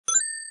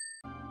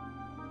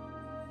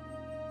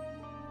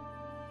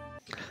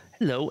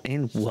Hello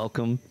and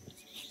welcome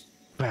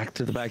back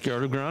to the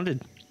backyard of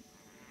Grounded.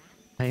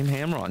 I am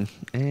Hamron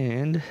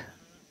and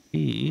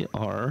we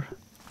are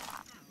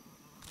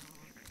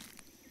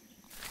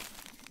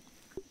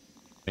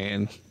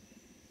man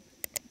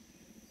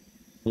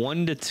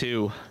 1 to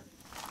 2.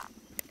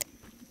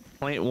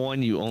 Plant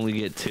 1, you only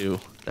get 2.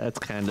 That's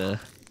kind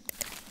of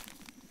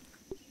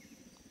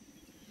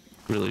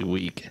really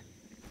weak.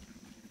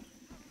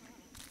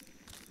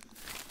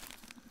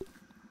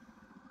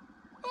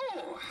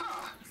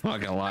 I'm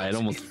not gonna lie, it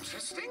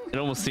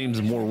almost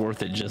seems more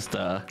worth it just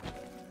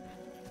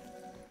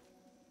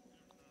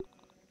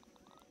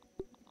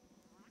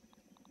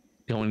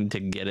going to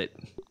get it.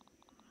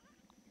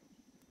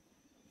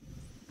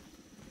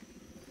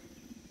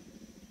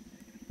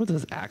 Put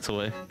this axe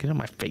away. Get out of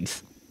my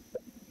face.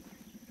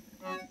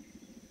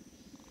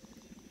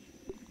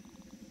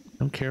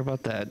 Don't care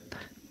about that.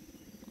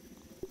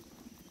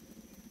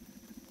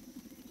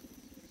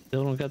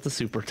 Still don't got the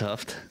super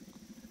tuft.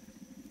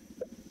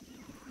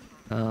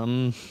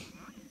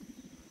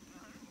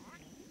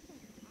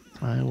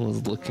 I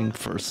was looking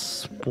for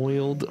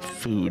spoiled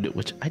food,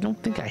 which I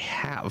don't think I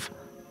have.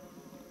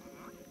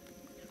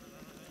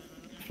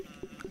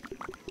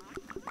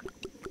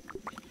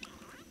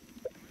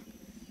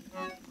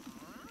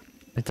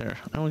 Right there.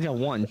 I only got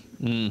 1.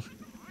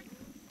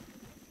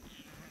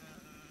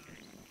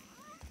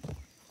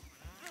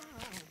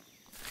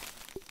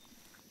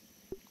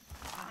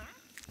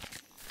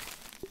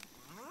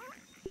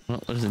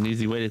 Well, there's an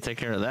easy way to take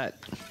care of that.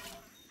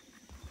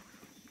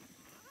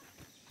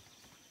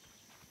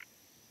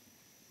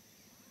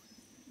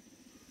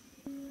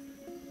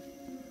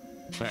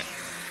 Alright.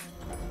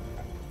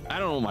 I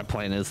don't know what my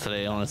plan is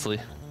today, honestly.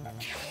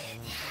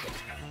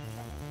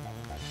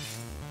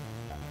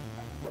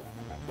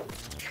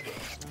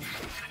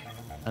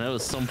 I know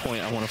at some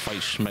point I want to fight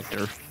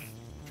Schmector.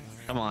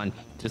 Come on,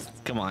 just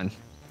come on.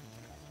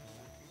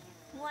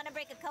 Want to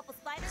break a couple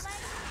spider legs?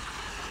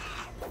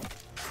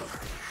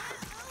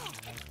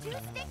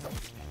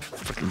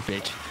 Freaking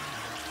bitch.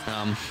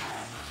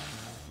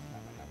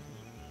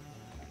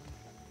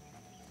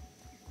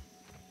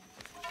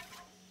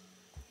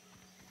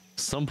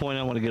 Some point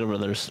I want to get over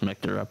there,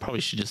 Schmector. I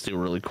probably should just do it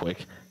really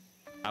quick.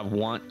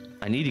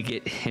 I need to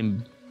get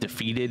him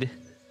defeated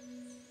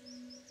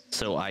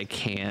so I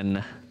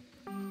can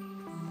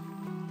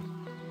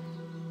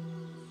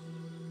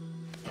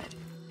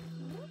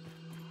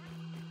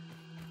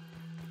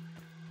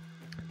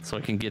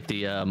get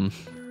the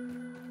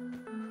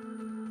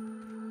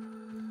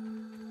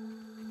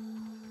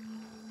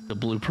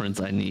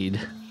blueprints I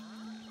need.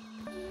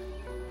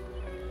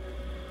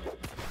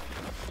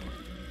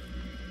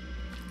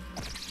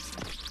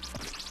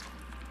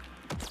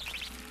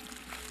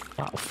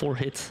 Wow, 4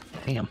 hits.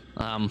 Damn.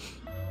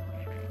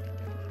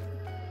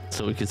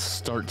 So we could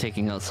start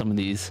taking out some of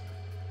these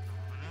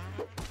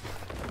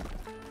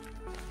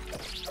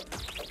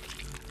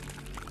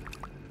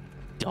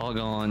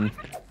doggone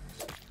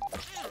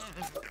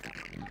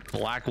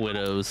Black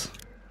Widows.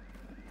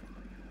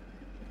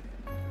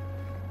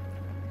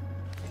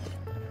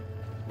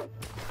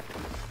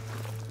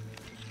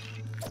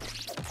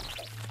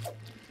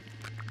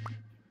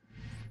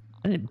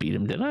 I didn't beat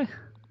him, did I?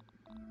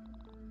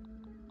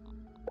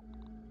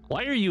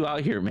 Why are you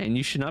out here, man?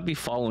 You should not be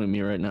following me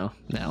right now.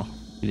 No,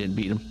 you didn't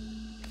beat him.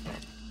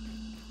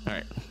 All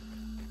right.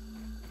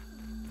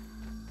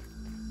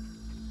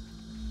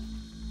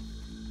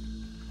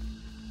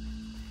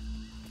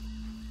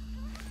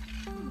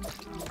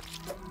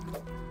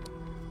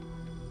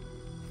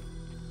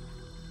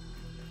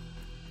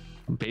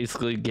 I'm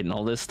basically getting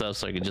all this stuff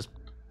so I can just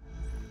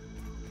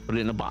put it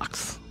in a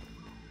box.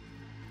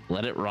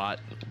 Let it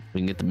rot. We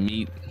can get the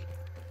meat.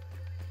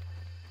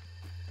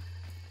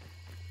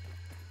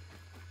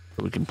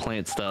 So we can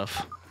plant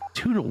stuff.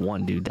 2 to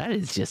 1, dude. That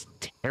is just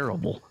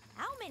terrible.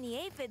 How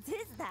many aphids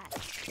is that?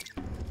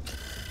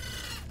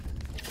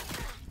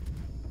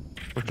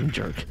 Freaking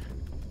jerk.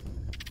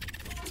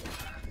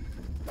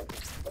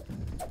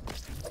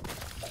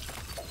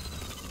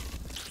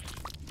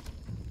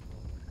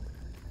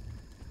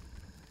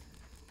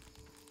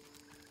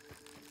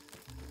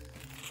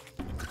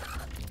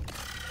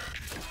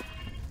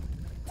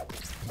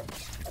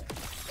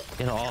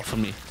 Get off of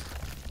me.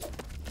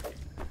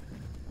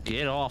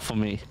 Get off of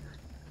me.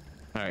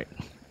 All right.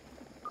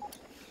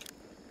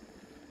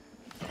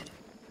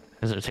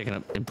 Because they're taking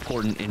up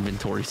important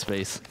inventory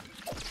space.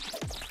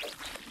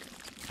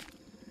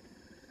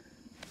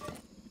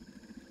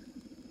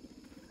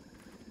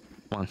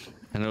 Come on.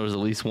 I know there's at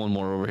least one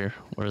more over here.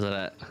 Where's that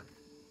at?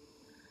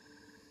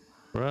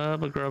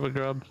 Grub a grub a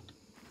grub.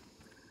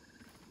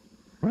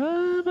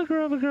 Grub a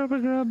grub a grub a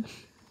grub.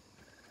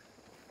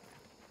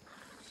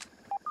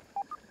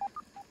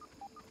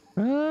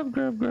 Grub,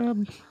 grub,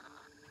 grub.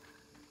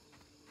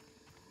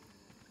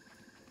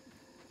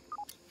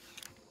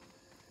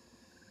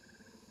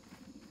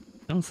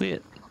 Don't see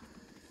it.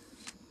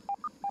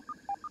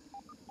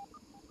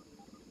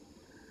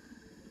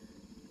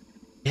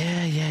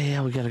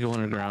 Yeah, we gotta go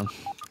underground.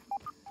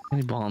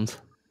 Any bombs?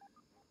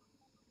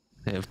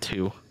 They have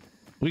 2.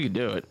 We could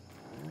do it.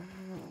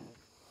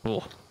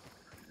 Cool.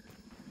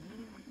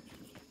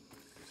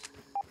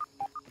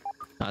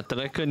 Not that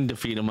I couldn't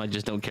defeat him, I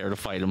just don't care to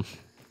fight him.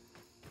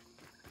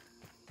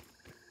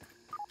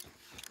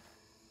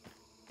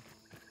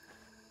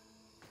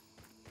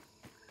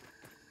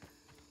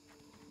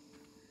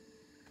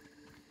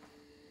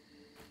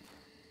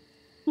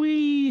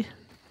 Whee!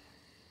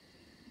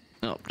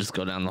 No, just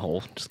go down the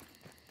hole. Just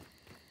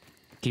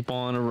keep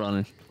on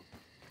running.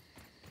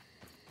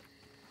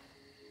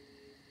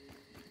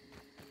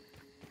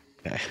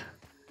 Okay.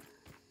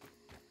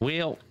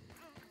 Well.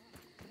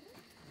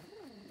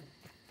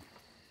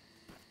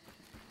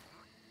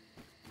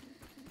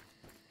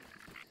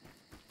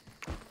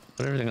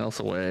 Put everything else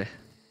away.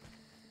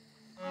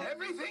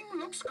 Everything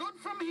looks good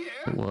from here.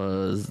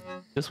 Was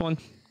this one?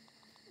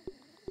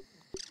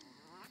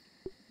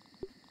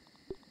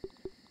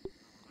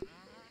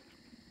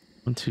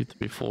 One, two,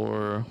 three,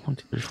 four. 1,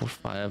 2, 3, 4,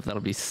 5.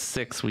 That'll be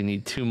 6. We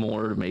need 2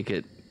 more to make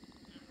it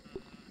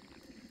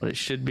what it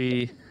should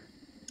be.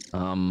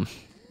 Apparently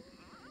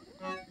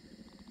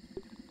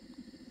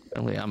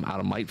I'm out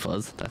of mite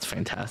fuzz. That's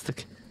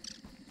fantastic.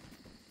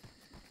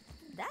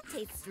 That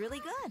tastes really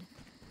good.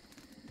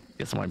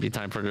 Guess it might be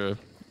time for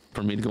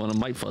me to go on a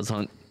mite fuzz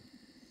hunt.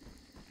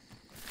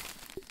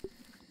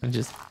 And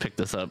just pick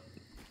this up.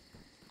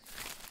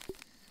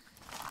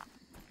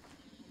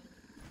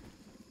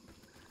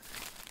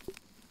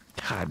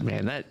 God,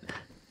 man,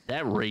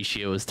 that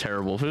ratio is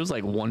terrible. If it was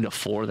like 1 to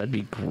 4, that'd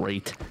be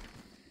great.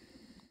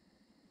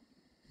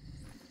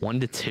 1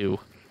 to 2.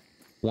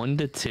 1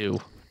 to 2.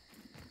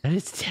 That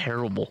is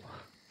terrible.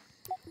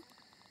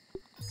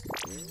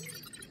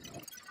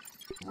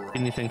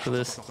 Anything for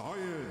this?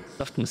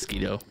 Stuffed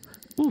mosquito.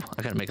 Ooh,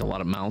 I gotta make a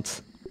lot of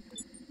mounts.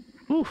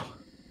 Ooh.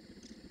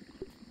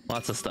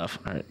 Lots of stuff.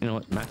 Alright, you know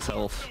what? Max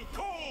health.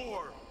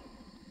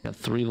 Got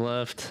 3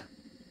 left.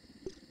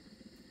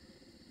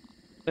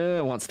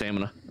 I want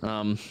stamina.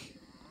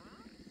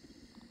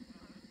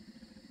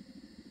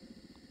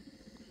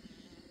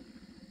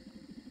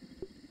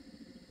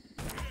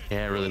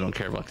 Yeah, I really don't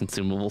care about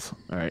consumables.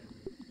 Alright.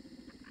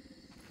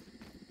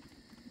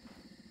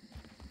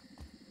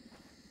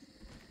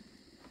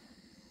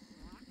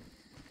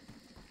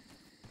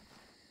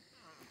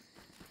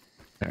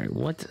 Alright,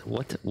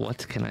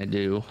 what can I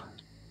do?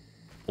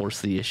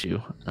 Force the issue.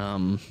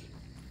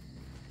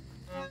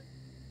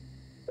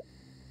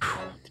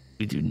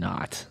 We do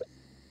not.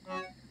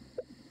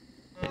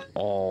 At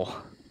all.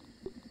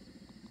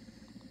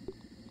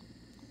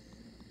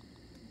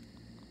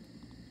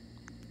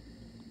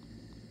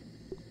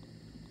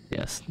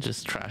 Yes,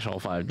 just trash all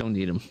 5. Don't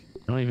need them.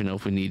 I don't even know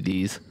if we need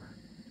these.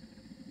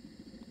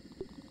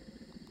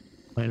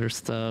 Lighter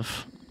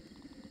stuff.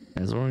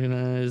 As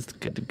organized.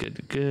 Good,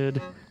 good,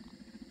 good.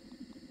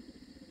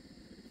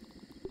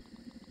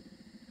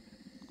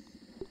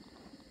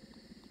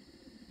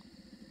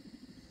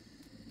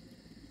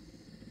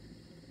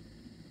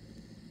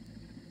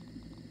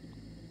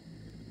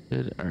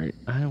 Good. All right.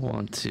 I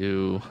want to.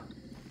 You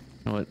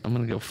know what? I'm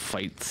gonna go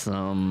fight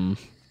some.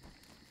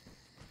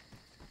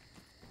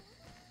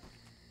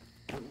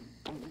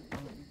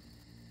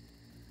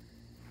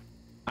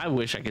 I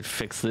wish I could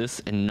fix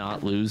this and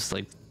not lose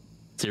like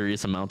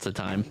serious amounts of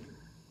time.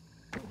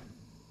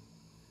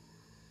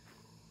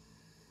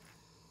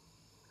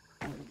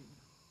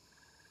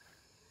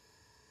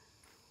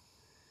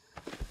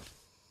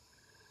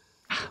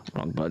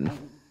 Wrong button.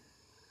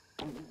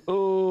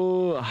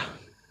 Oh.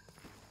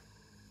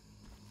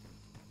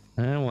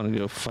 I want to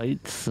go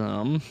fight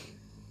some.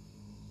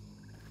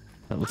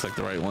 That looks like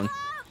the right one.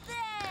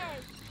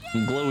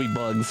 Some glowy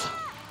bugs.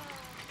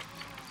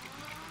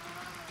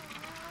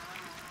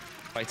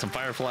 Fight some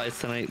fireflies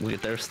tonight. Look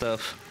at their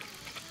stuff.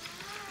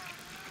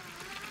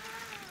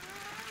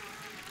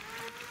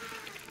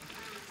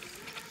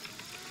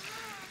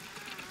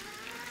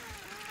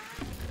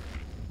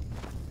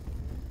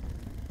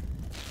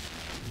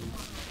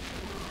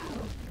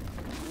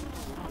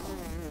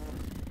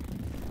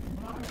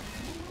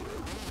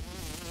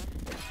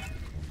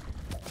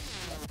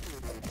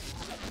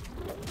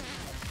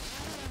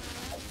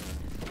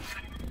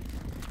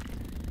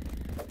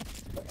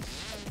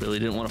 Really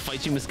didn't want to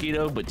fight you,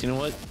 mosquito, but you know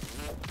what?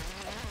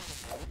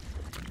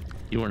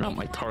 You are not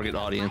my target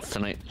audience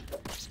tonight.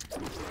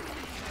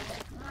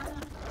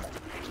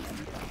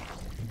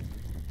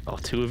 Oh,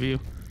 2 of you?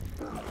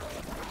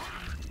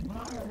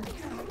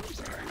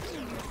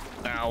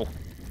 Ow.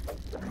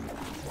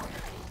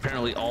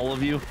 Apparently all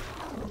of you.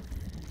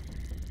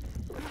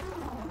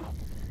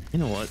 You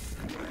know what?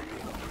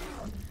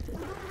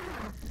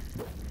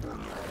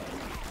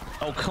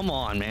 Oh, come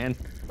on, man.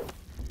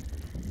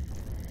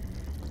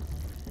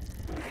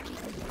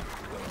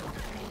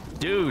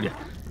 Dude,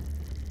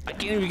 I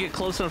can't even get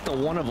close enough to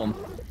one of them.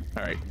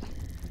 All right.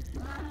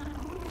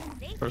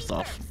 First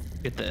off,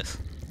 get this.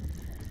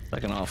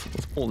 Second off,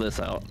 let's pull this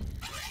out.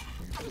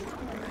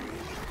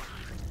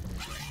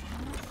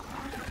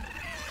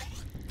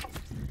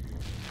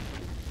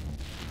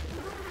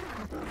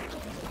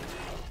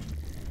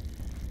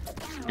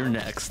 You're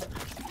next.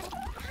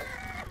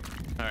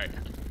 All right.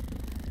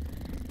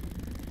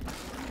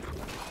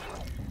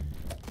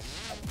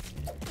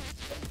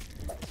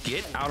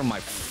 Get out of my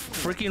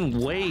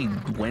freaking way,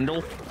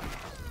 Wendell.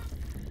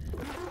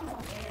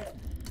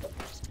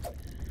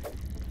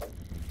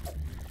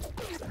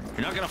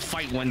 You're not gonna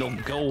fight, Wendell.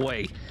 Go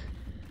away.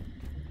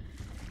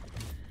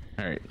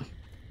 All right.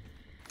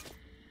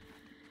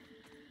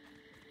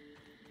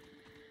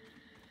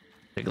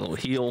 Take a little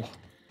heal.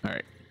 All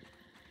right.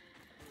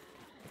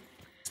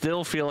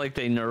 Still feel like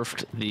they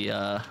nerfed the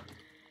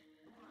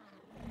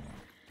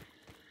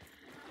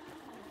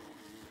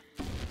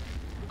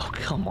Oh,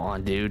 come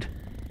on, dude.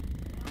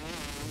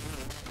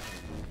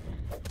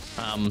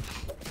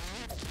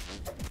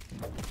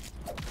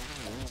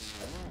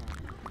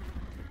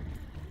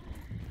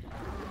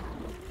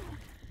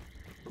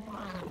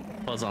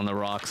 Fuzz on the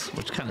rocks,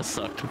 which kind of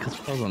sucked because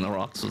Fuzz on the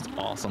rocks was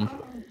awesome.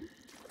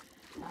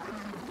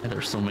 And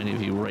there's so many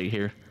of you right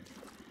here.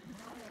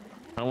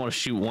 I don't want to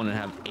shoot one and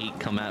have 8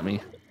 come at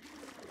me.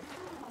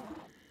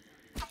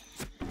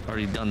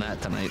 Already done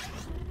that tonight.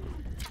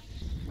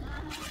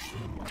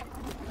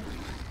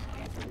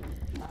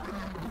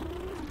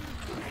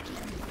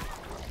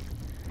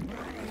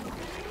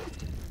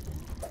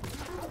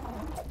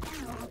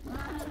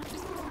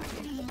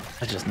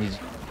 I just need...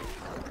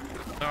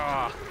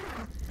 Ah!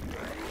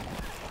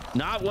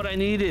 Not what I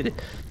needed!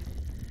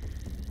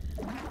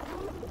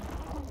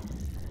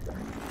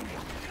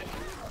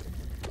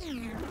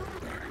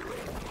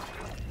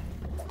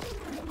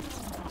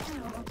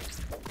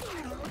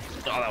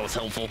 Oh, that was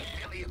helpful.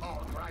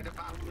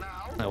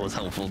 That was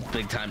helpful,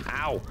 big time.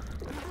 Ow!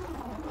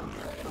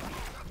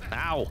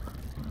 Ow!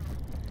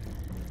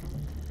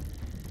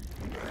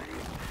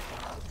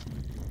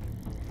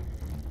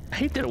 I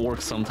hate that it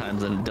works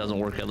sometimes and it doesn't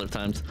work other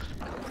times.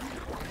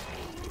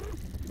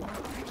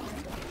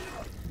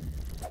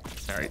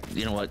 Alright,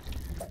 you know what?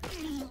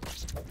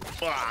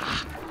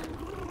 Ah!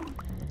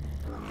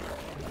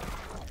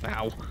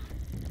 Ow.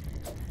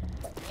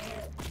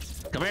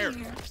 Come here!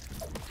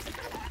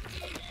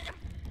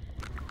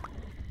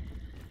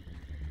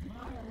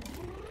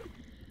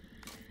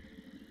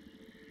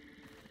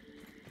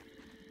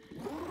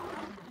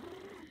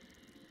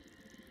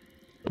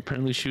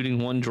 Apparently shooting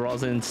 1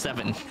 draws in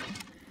 7.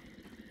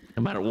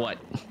 No matter what.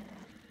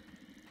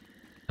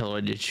 Although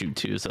I did shoot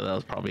 2, so that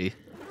was probably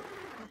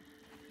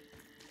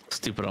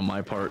stupid on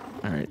my part.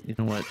 Alright, you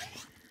know what?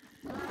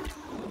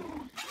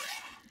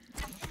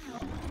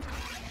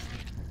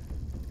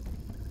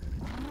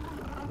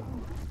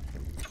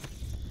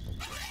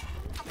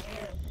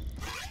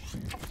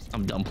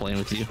 I'm done playing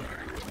with you.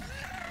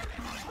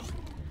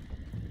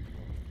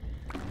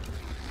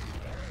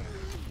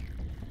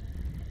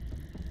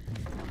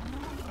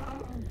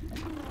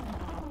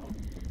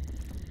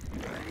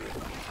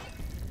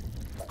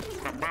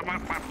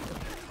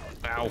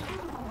 Ow.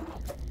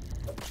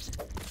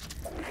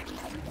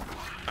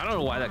 I don't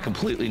know why that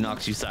completely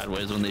knocks you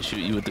sideways when they shoot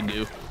you with the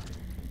goo.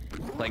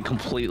 Like,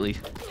 completely.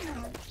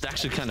 It's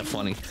actually kind of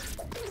funny.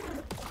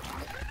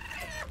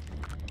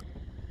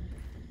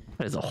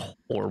 That is a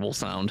horrible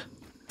sound.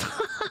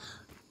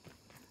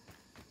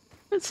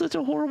 It's such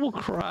a horrible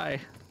cry.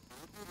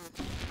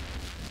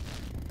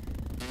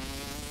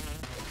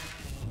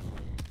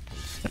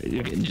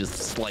 You're getting just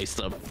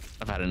sliced up.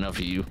 I've had enough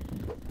of you,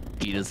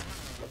 Gitas.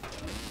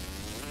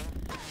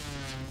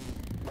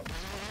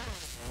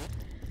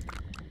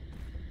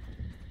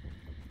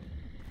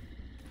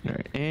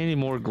 Alright, any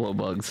more glow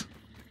bugs?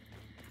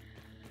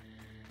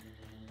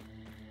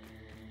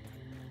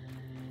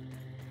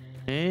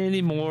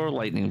 Any more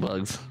lightning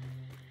bugs?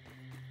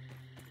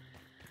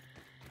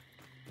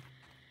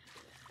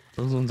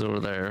 Those ones over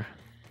there.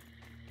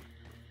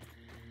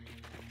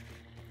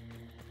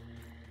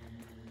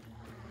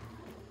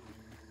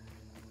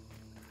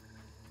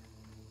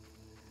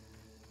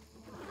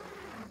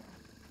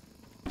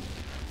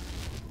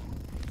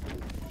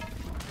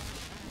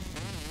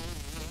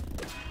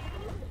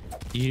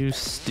 You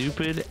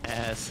stupid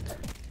ass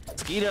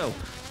mosquito.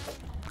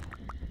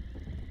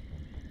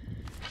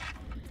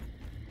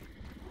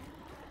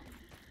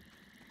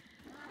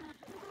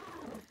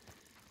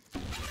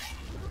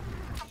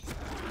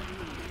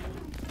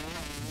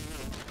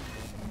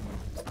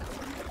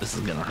 This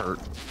is gonna hurt.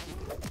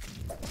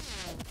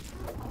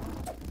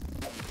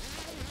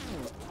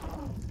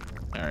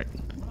 All right.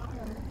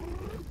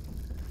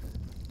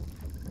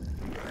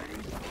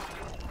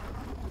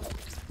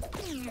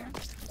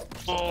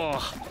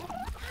 Oh.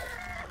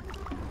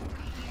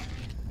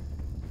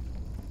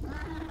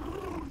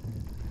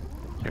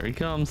 Here he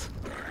comes.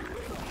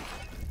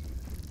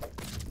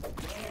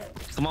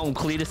 Come on,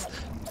 Cletus.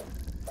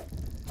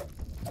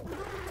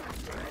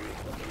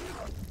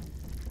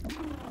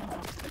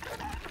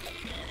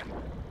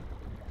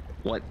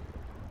 What?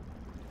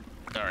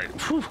 All right.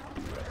 Whew.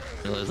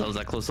 Realized I was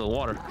that close to the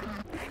water.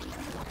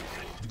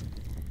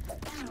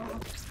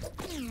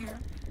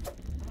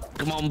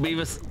 Come on,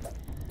 Beavis.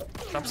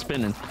 Stop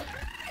spinning.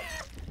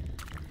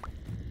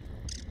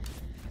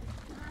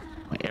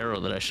 My arrow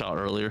that I shot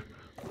earlier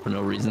for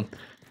no reason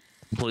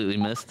completely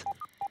missed.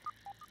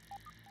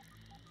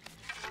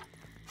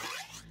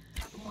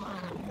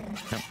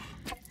 Yep.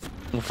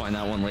 We'll find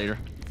that one later.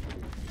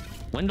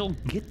 Wendell,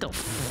 get the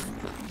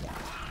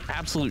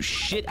absolute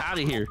shit out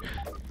of here.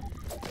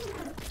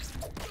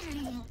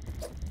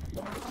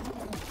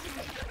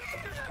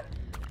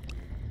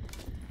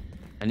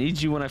 I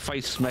need you when I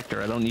fight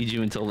Schmector. I don't need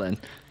you until then.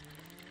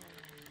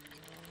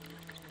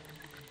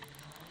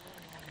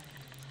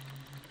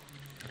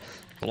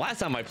 The last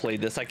time I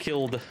played this, I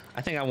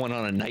think I went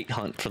on a night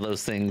hunt for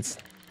those things.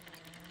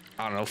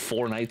 I don't know,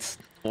 4 nights,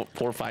 4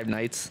 or 5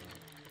 nights.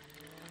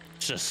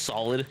 Just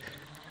solid.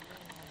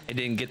 I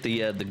didn't get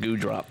the goo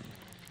drop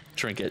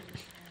trinket,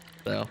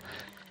 so.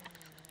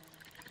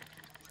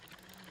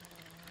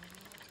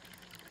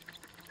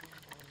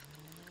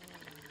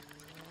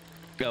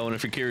 Oh, and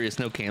if you're curious,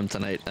 no cam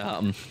tonight.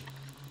 I'm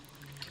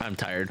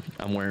tired.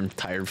 I'm wearing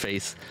tired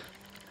face.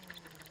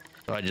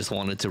 So I just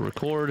wanted to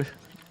record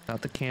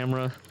without the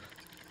camera.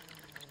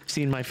 You've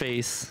seen my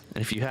face,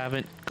 and if you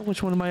haven't, go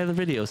watch one of my other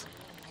videos.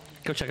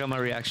 Go check out my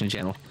reaction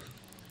channel.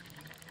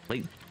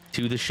 Late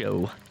to the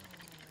show.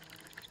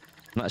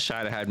 I'm not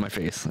shy to hide my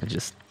face. I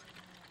just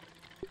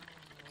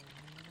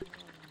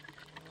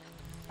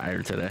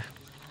tired today.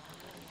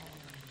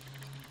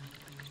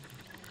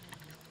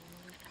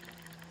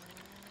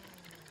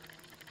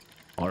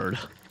 Hard.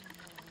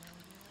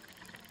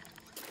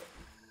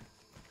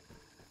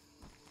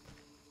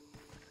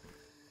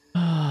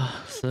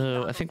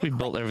 So I think we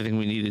built everything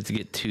we needed to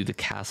get to the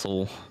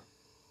castle.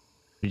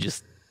 We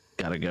just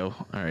gotta go.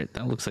 All right,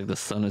 that looks like the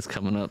sun is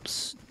coming up.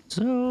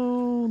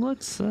 So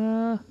let's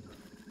head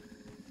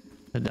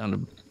down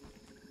to.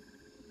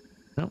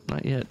 Nope,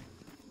 not yet.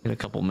 In a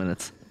couple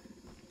minutes.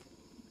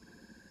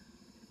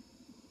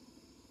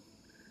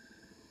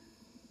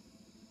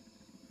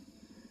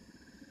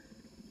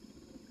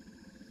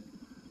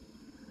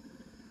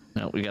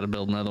 No, we gotta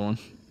build another one.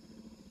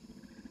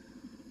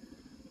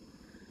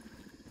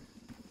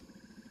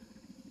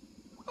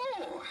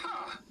 Oh,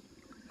 ha!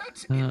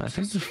 That's I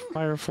think the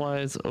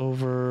firefly's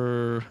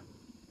over,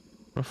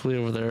 roughly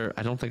over there.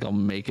 I don't think I'll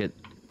make it.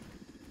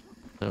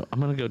 So I'm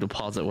gonna go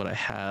deposit what I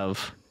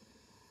have.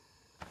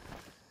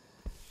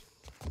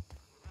 I'm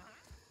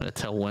gonna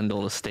tell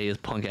Wendell to stay his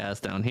punk ass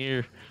down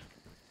here.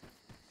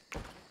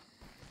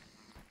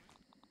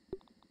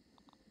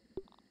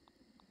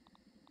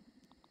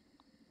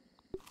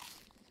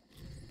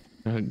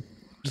 I'm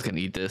just gonna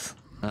eat this.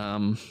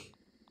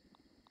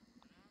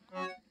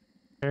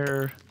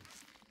 Air.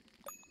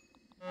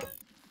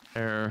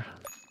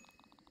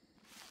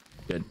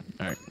 Good.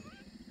 All right.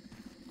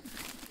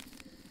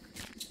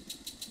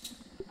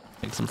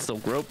 Make some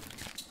silk rope.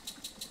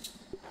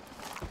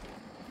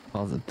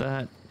 Deposit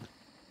that.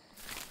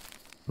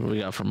 What do we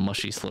got from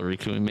mushy slurry?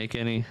 Can we make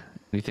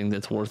anything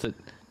that's worth it?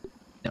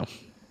 No.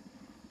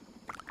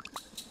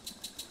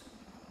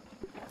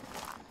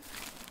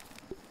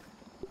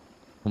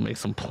 We'll make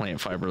some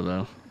plant fiber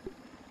though.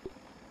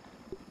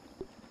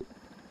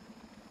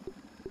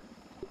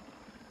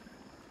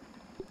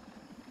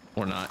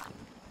 Or not.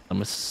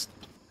 I'm a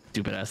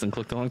stupid ass and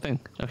clicked the wrong thing.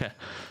 Okay.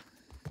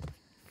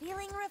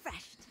 Feeling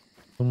refreshed.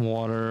 Some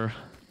water.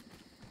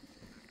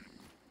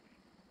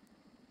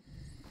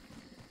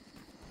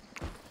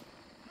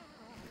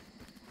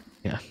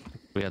 Yeah,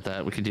 we got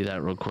that. We could do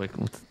that real quick.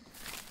 Let's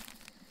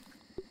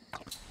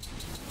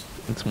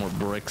get some more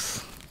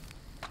bricks.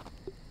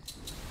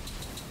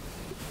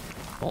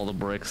 All the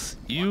bricks.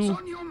 You. What's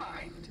on your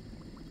mind?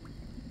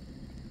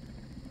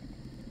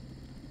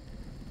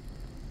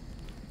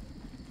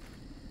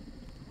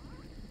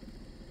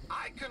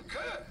 I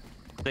concur.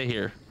 Stay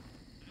here.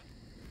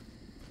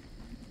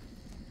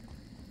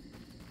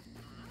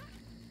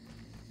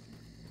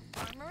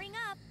 Armoring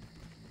up.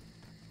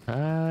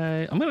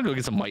 I'm gonna go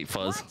get some white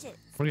fuzz. Watch it.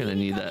 We're gonna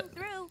Speedy need coming that.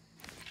 through.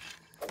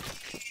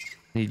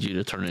 Need you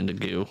to turn into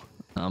goo.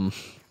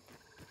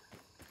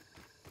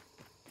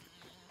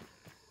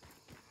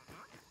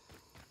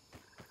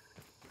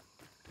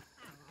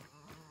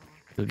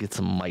 Go get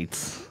some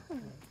mites.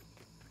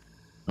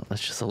 Oh,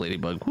 that's just a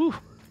ladybug. Whew.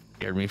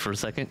 Scared me for a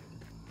second.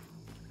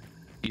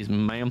 Excuse me,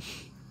 ma'am.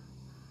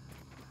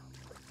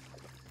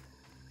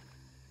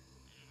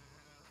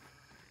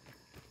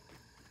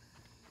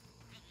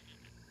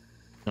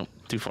 Nope,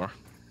 too far.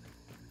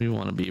 We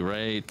want to be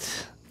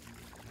right.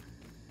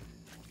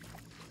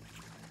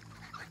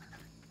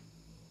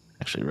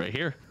 Actually, right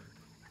here.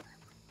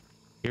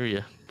 Hear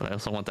you, but I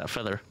also want that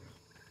feather.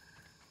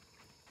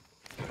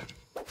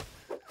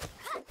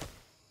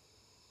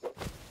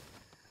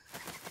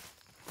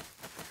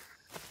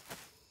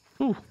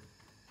 Ooh.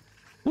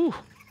 Ooh.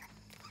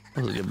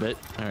 That was a good bit.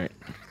 All right.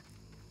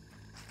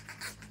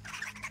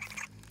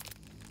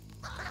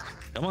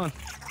 Come on.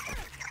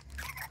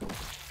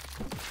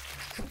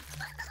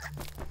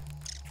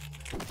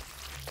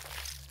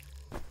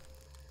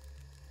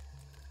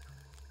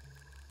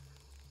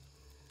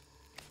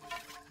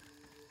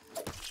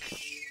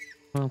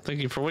 Well, thank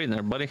you for waiting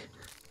there, buddy.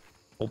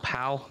 Old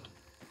pal.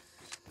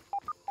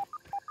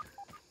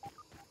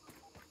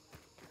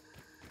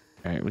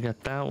 All right, we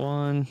got that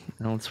one.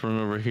 Now let's run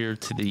over here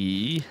to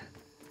the...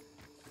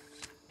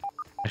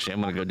 Actually,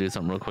 I'm gonna go do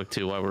something real quick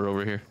too while we're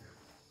over here.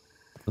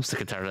 I'm sick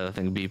and tired of that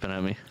thing beeping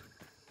at me.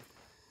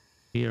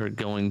 We are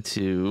going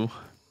to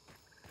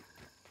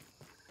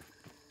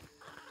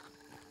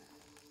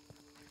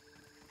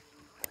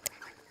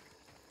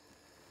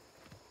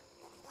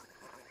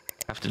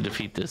have to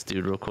defeat this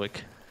dude real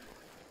quick.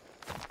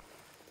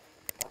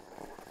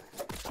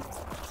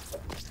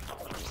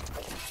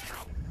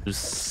 Who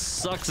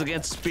sucks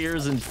against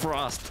spears and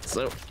frost,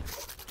 so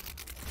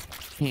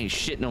he ain't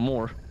shit no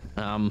more.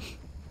 Put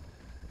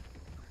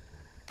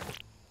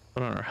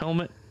on our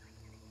helmet.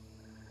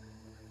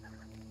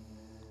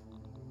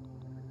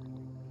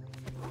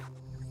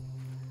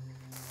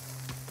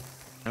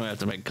 I'm gonna have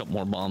to make a couple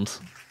more bombs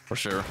for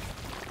sure.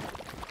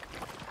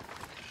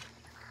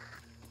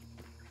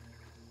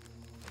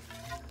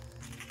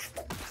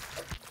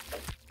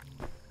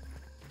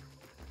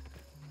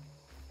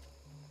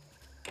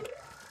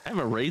 I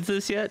haven't raised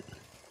this yet.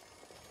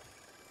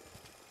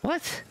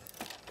 What?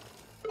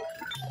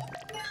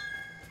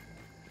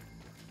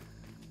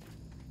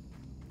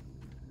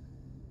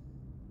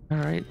 All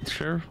right,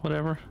 sure,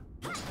 whatever.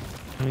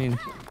 I mean,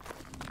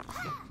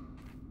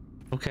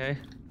 okay.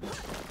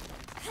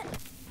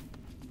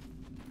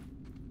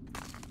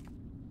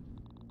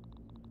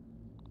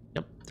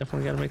 Yep,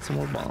 definitely gotta make some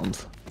more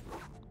bombs.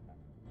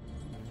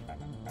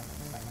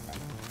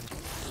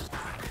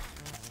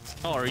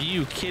 Oh, are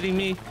you kidding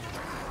me?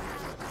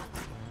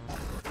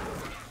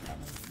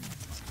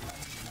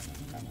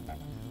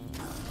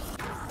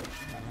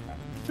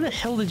 Where the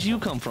hell did you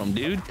come from,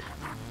 dude?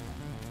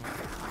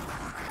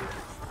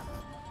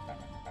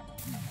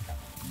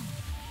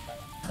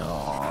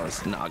 Oh,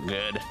 it's not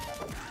good.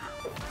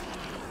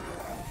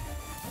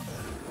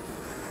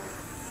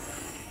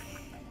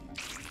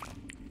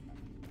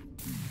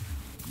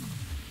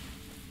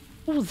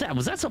 What was that?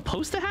 Was that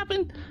supposed to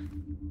happen?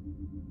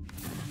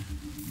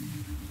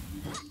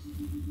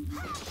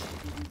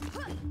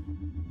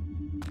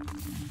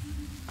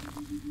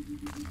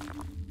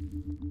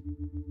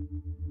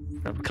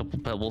 Grab a couple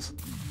pebbles.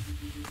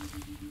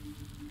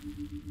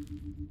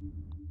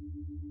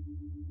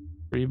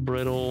 3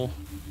 brittle.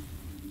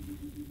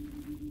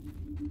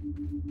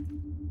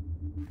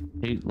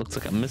 8, looks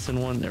like I'm missing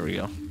one. There we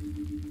go.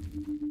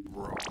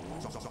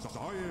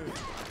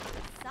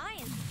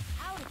 Science is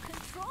out of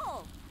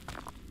control.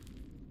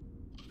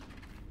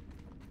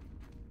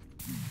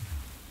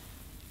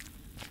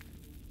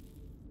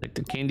 Like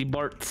the candy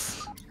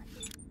barts.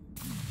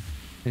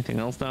 Anything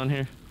else down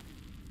here?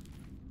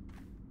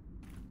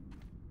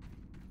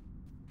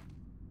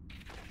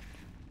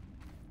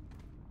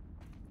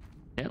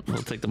 Yeah, we'll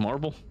take the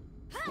marble.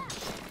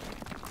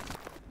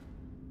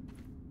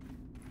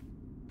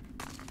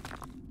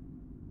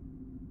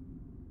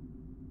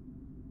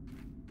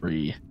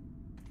 Three.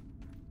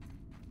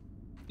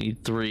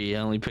 Need 3. I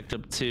only picked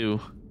up 2.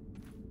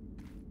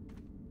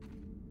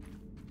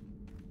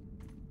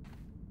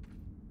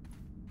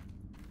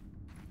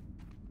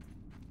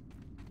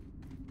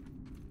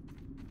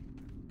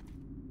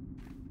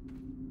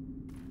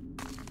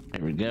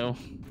 There we go.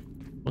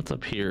 What's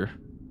up here?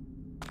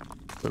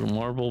 Brittle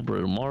marble,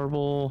 brittle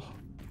marble.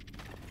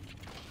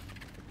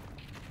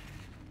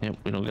 Yep,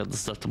 we don't got the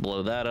stuff to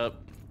blow that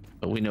up,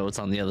 but we know it's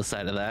on the other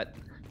side of that.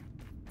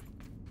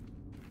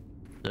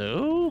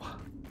 So,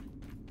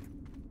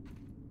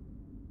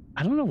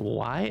 I don't know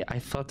why I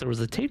thought there was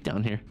a tape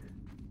down here.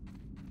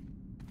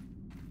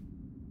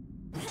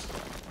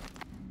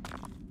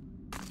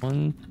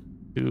 One,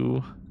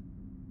 2,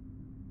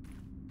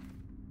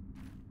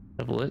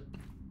 double it.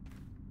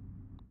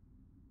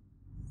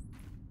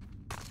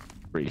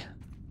 3.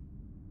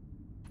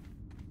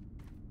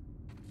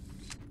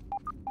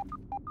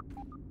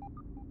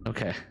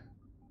 Okay.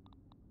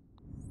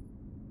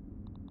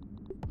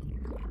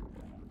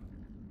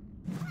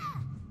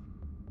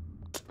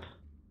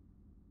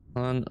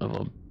 Son of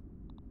a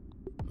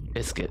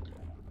biscuit.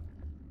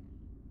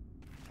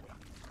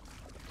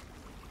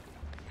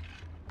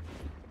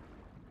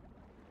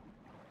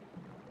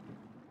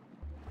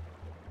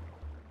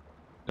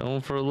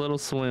 Going for a little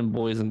swim,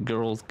 boys and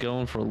girls.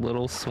 Going for a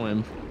little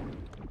swim.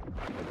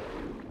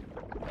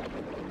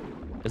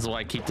 This is why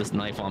I keep this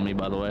knife on me,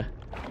 by the way.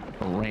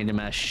 For random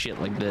ass shit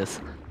like this.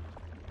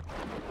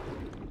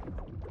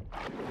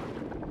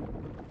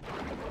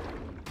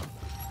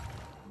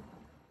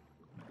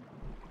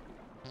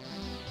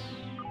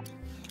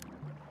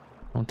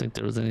 I don't think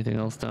there was anything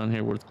else down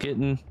here worth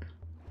getting.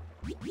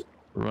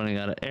 We're running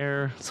out of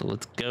air, so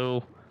let's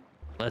go.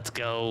 Let's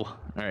go. All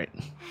right.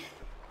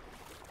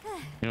 You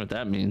know what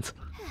that means?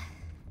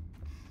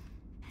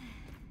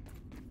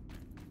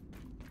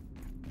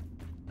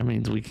 That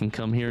means we can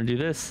come here and do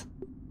this.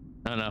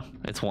 Oh no,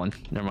 it's 1.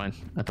 Never mind.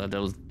 I thought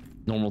that was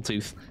normal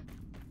tooth.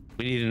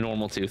 We need a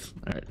normal tooth.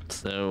 All right,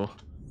 so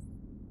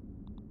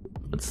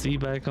let's see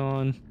back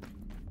on.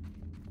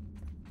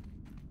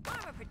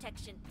 Armor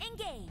protection,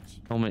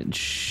 engage. Helmet and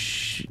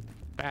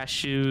fast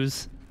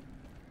shoes.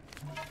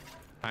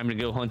 Time to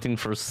go hunting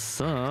for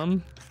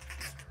some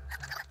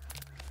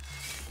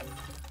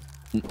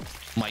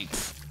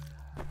mites.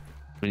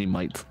 We need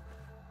mites.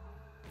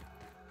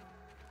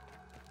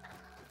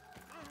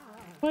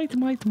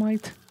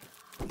 Mite.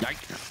 Yike.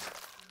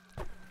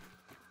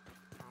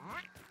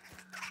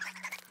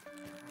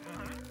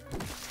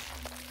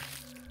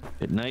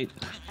 Good night.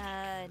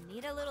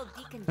 Need a little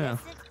decondensant?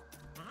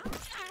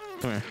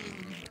 Come here.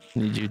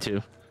 Need you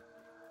too.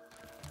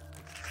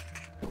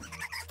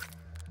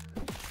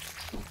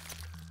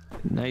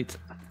 Good night.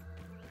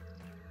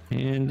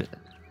 And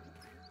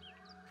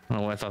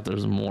oh, I thought there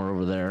was more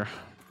over there.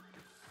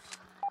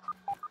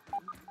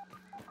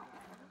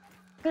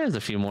 There's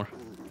a few more.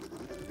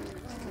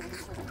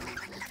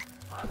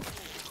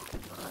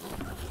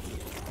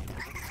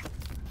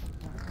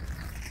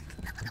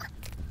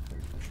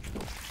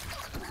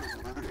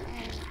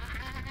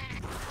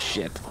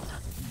 Shit,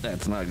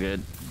 that's not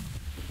good.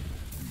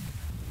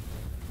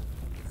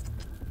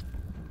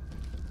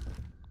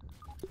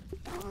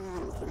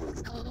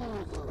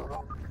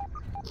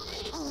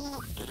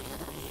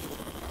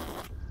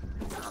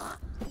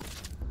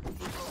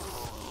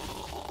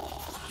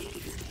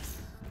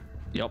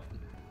 Yep.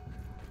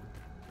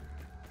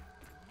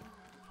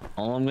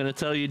 All I'm gonna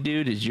tell you,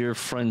 dude, is your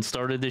friend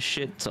started this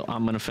shit, so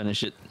I'm gonna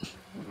finish it.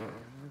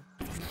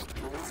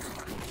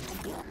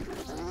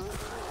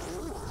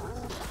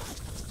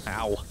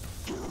 Ow.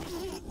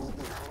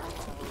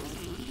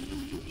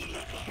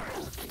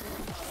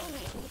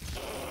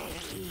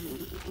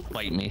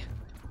 Bite me.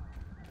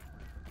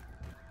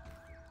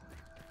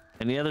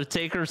 Any other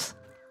takers?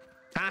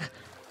 Huh?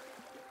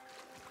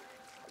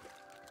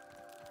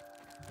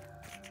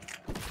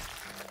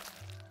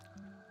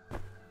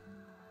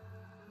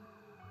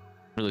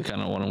 Really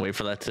kind of want to wait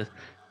for that to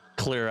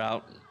clear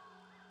out.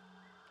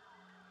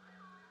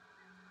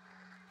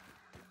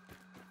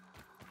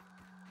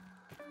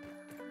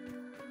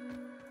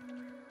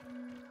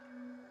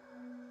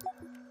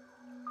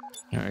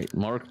 All right,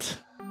 marked.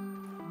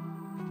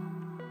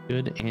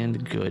 Good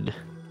and good.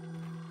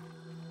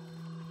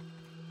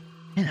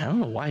 Man, I don't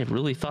know why I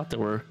really thought there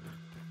were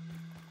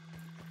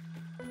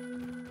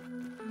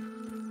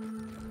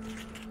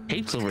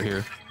tapes over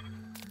here.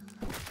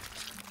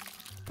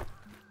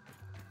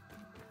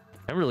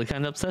 That really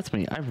kind of upsets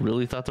me. I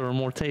really thought there were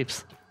more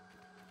tapes.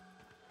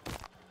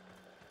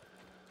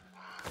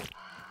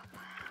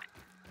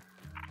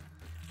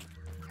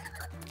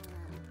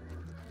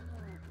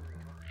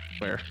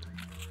 Where?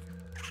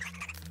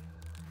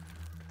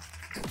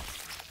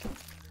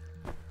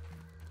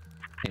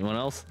 Anyone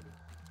else?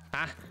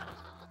 Ah.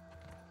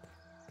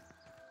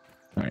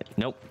 All right.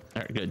 Nope.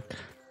 All right. Good.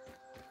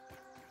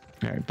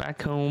 All right.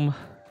 Back home.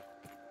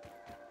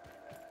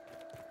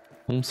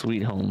 Home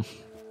sweet home.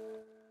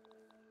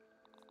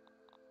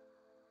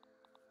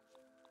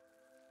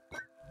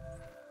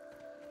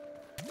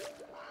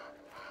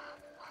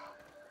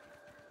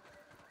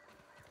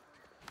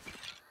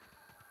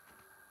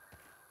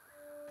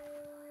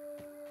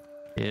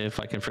 If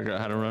I can figure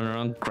out how to run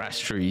around grass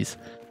trees.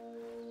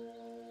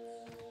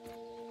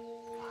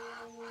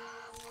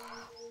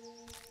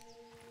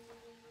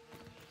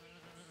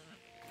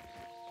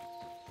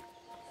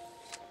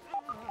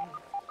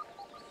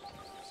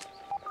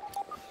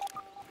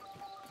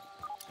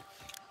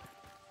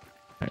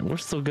 Alright, we're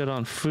still good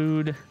on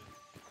food.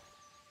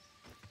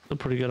 Still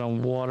pretty good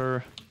on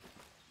water.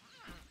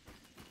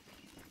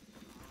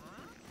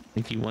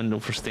 Thank you, Wendell,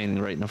 for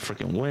standing right in the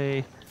freaking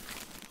way.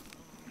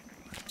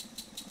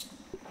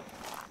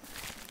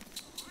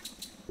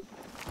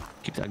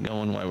 Keep that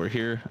going while we're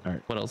here. All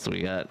right, what else do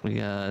we got? We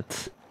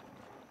got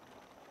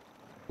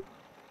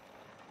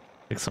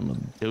pick some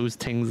of those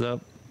things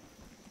up.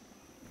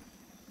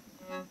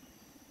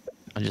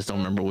 I just don't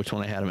remember which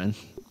one I had them in.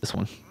 This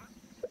one.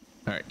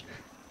 All right.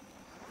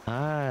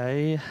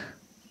 I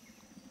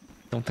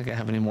don't think I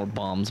have any more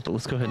bombs, but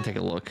let's go ahead and take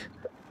a look.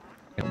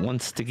 Got one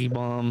sticky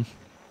bomb.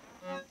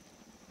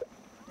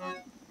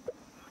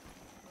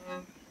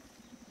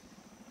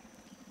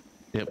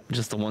 Yep,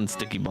 just the one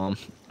sticky bomb.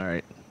 All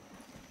right.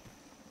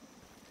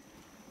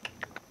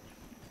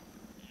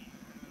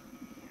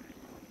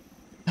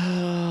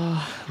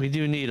 We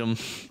do need them.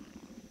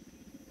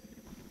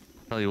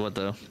 Tell you what,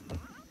 though.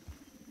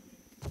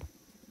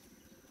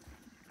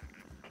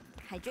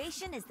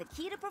 Hydration is the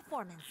key to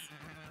performance.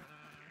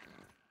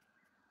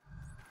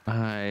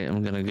 I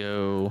am gonna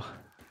go.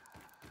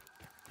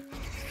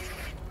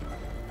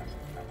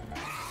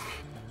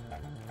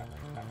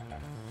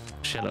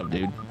 Shut up,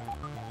 dude.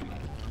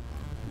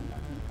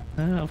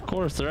 Of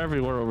course, they're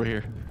everywhere over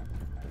here.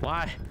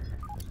 Why?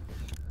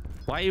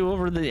 Why are you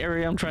over the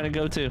area I'm trying to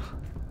go to?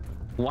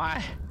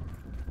 Why?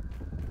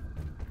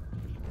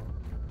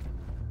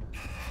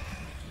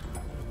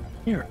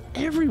 They're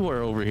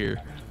everywhere over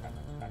here.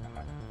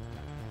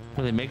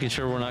 Are they making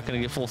sure we're not going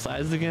to get full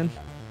sized again?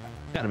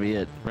 Gotta be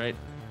it, right?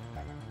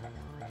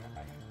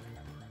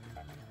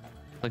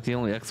 Like the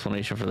only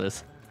explanation for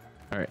this.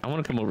 All right, I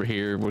want to come over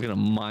here. We're gonna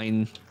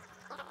mine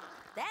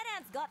That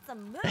ant's got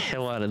some moves. the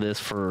hell out of this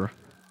for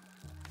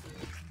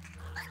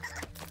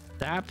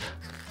sap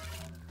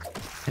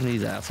and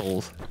these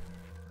assholes.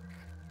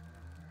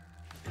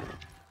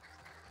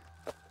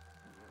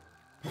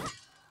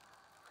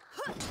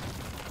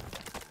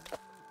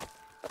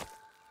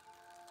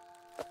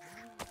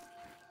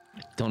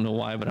 Don't know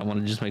why, but I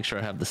want to just make sure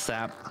I have the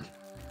sap.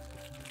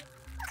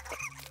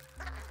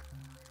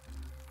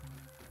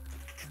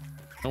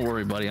 Don't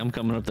worry, buddy. I'm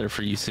coming up there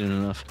for you soon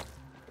enough.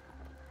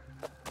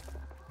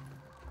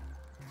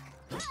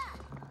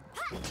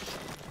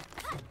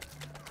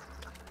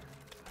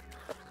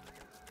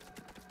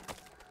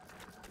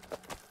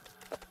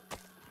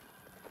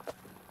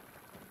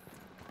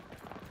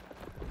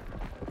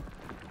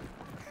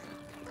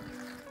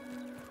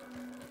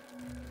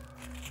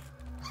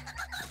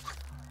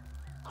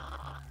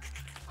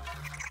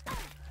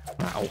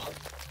 Ow.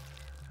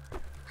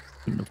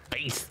 In the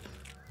face.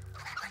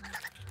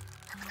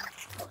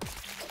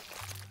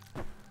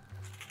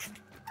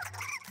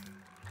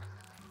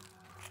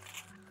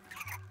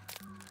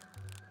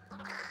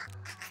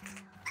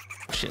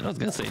 Shit, I was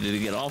gonna say, did he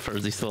get off or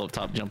is he still up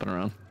top jumping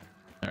around?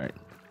 All right.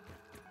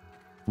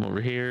 Come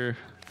over here.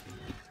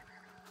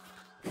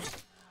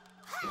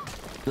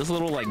 This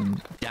little like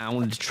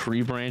downed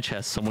tree branch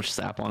has so much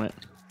sap on it.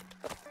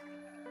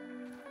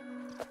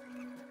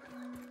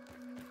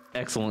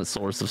 Excellent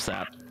source of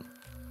sap.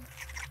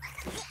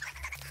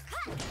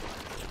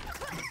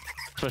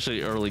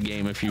 Especially early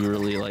game if you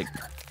really like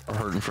are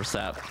hurting for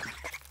sap.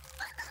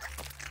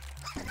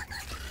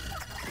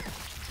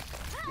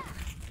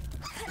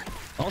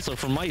 Also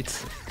for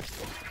mites.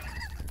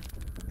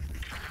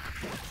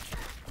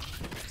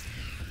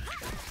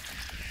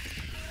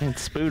 And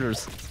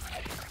spooters.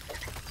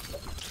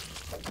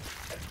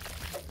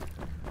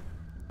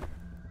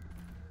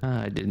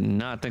 I did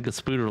not think a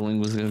spooterling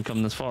was gonna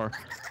come this far,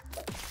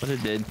 but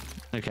it did.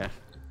 Okay.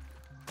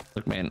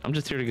 Look, man, I'm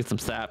just here to get some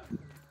sap,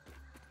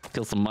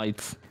 kill some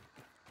mites.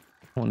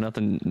 Well,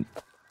 nothing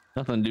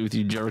to do with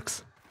you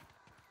jerks.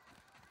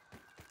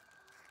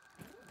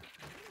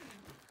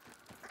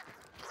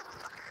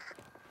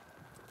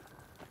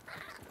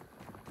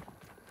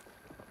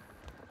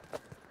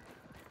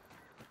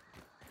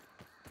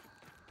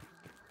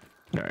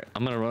 All right,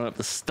 I'm gonna run up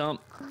the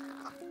stump.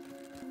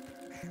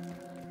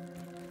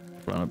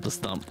 Run up the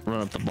stump,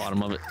 run up the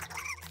bottom of it.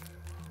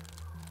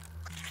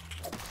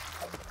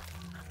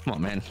 Come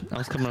on, man. I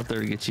was coming up there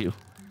to get you.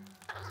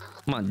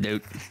 Come on,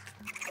 dude.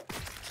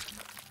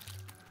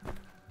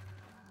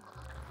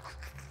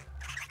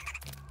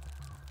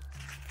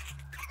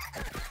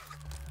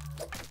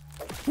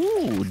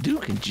 Ooh,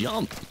 dude can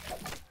jump.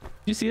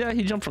 You see that?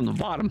 He jumped from the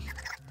bottom.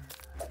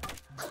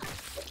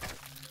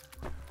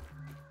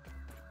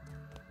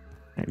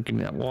 Here, give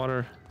me that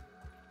water.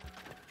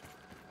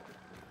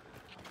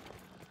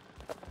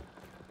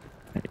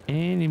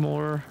 Any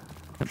more?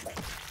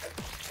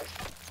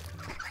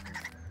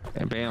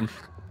 And bam.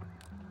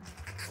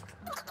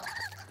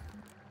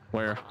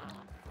 Where?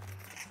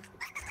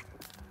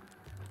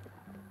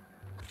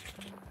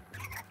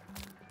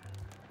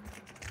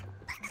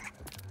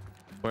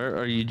 Where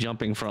are you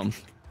jumping from?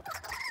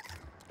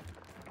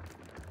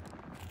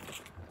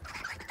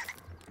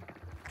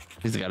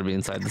 He's got to be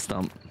inside the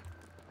stump,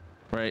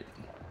 right?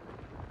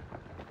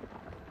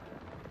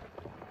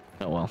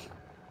 Oh well.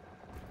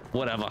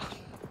 Whatever.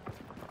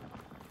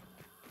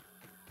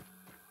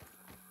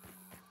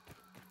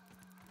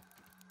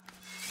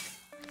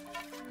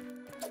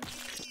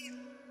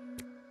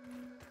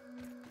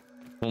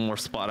 One more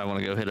spot I want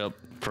to go hit up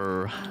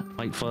for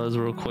White Fuzz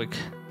real quick.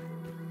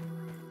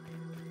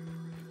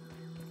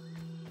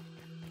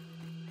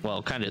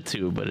 Well, kind of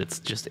two, but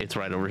it's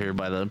right over here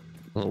by the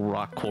little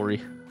rock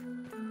quarry.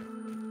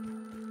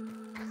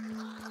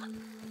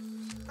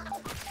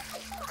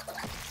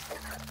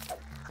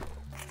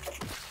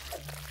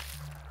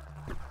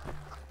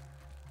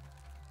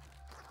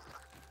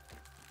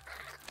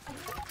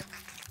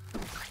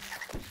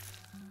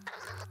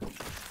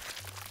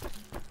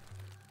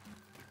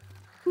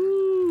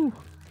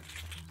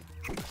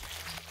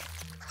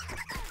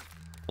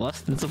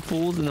 Busting some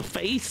fools in the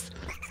face.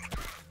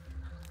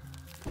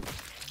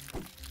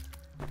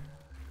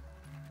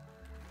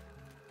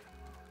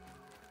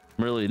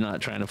 I'm really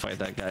not trying to fight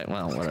that guy.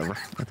 Well, whatever.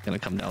 It's gonna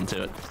come down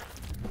to it.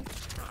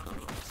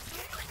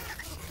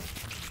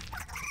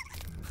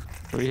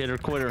 Three hitter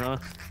quitter, huh?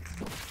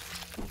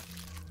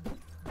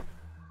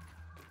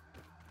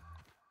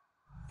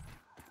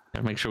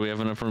 Gotta make sure we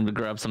have enough room to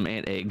grab some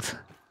ant eggs.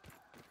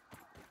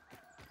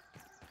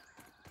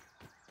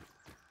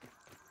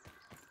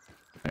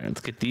 Alright,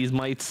 let's get these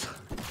mites.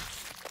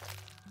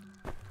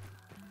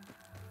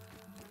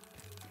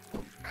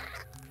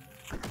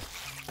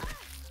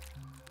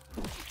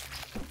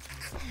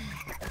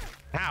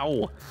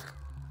 Ow!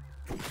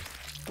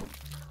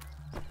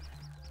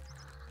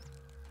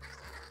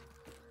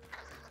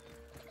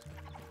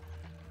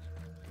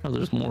 Oh,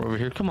 there's more over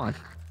here. Come on.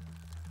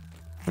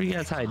 Where are you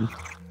guys hiding?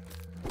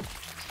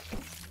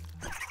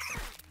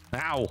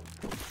 Ow!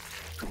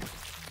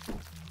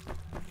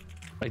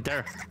 Right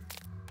there.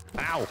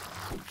 Ow!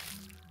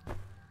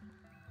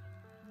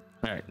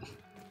 Alright.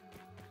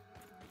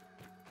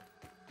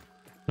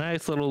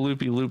 Nice little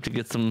loopy loop to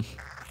get some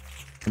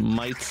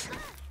mites.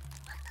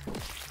 I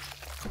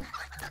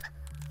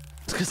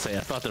was gonna say, I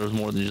thought there was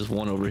more than just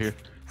one over here.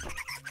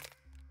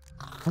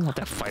 I want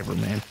that fiber,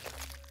 man.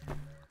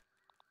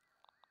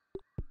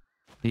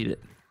 Need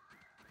it.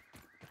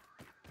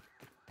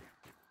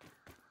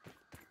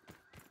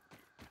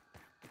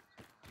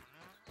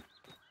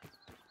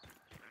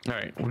 All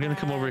right, we're gonna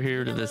come over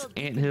here to this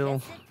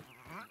anthill.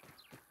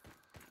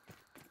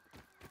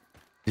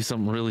 Do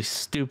something really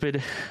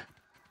stupid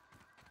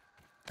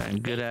I'm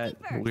good at.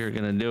 We're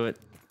gonna do it.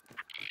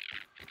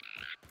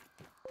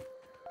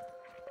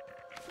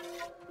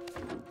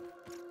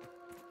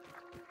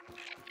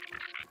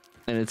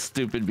 And it's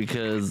stupid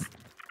because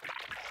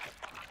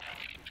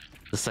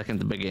the second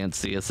the big ants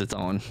see us, it's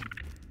on.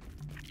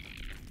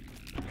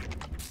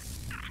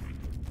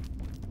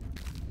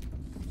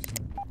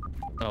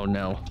 Oh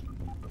no.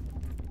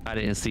 I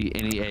didn't see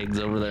any eggs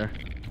over there.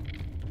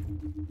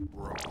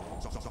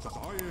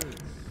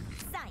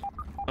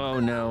 Oh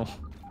no.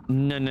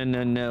 No, no,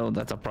 no, no.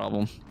 That's a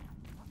problem.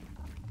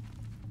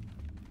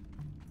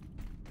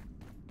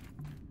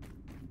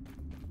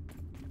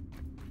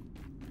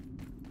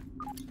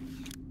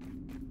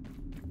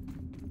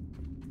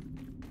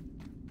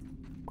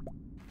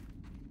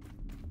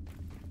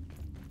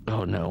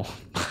 Oh no.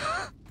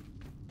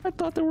 I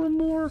thought there were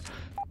more.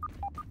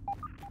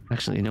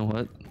 Actually, you know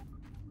what?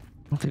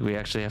 I don't think we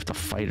actually have to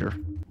fight her.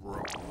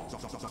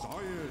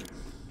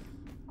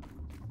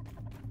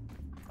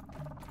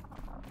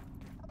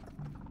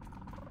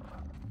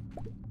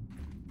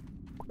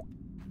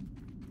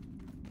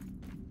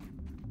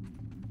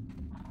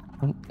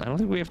 I don't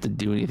think we have to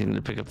do anything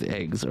to pick up the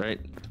eggs, right?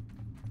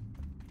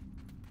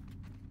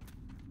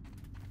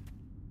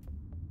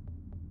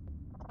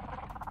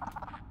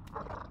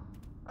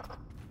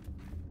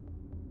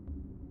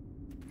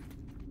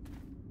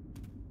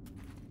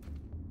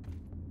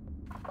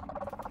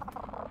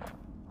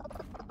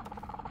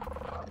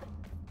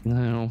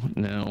 No,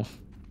 no.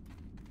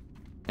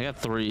 I got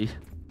 3.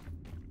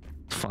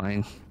 It's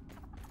fine.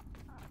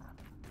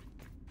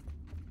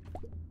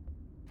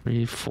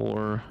 3,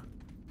 4.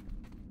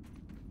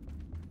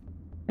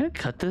 Can I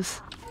cut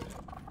this?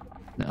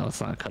 No, it's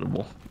not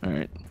cuttable. All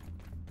right.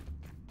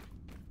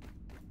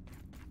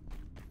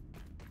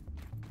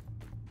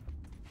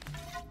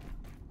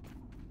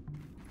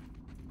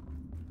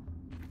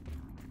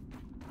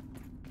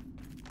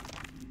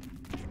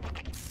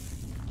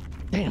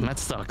 Damn, that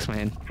sucks,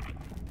 man.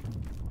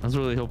 I was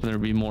really hoping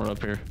there'd be more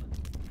up here.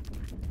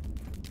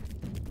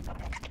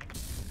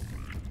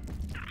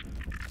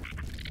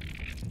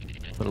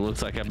 But it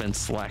looks like I've been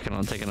slacking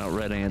on taking out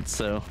red ants,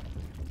 so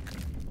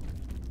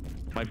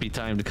might be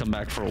time to come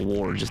back for a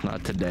war, just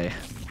not today.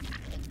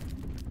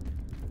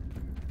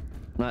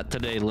 Not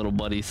today, little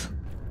buddies.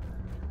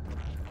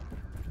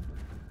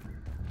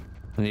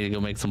 I need to go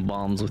make some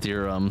bombs with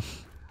your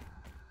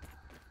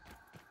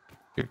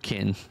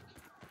kin.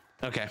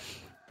 Okay.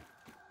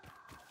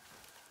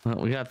 Well,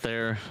 we got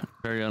there.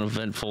 Very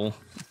uneventful.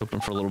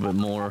 Hoping for a little bit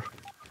more.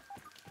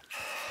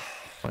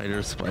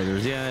 Spiders,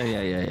 spiders.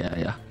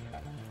 Yeah.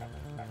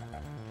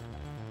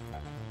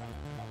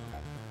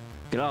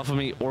 Get off of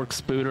me, orc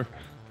spooter.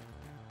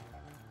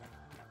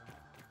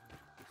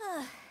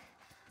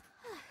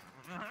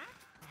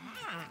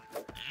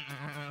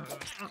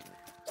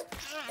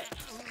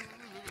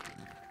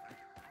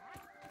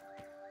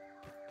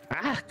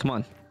 Ah, come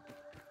on.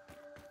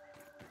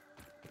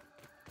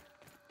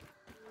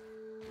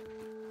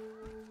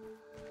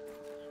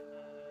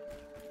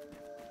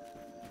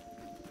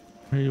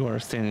 There you are,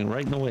 standing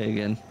right in the way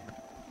again.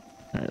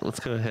 All right, let's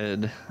go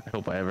ahead. I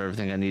hope I have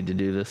everything I need to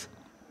do this.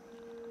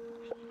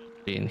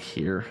 Be in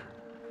here.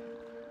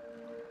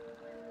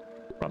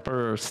 Drop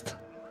burst.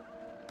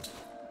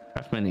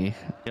 Craft mini.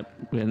 Yep,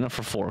 we had enough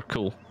for 4.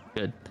 Cool,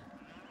 good.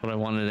 What I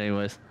wanted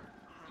anyways.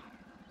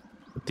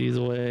 Put these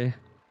away.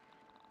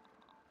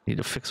 Need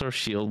to fix our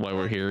shield while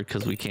we're here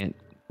because we can't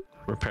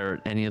repair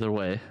it any other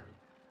way.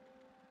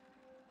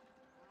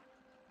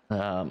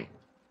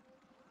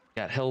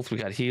 Got health, we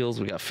got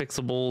heals, we got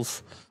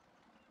fixables.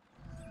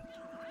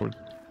 We're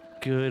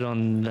good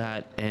on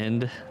that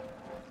end.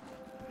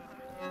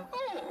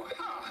 Oh,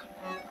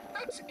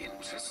 that's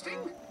interesting.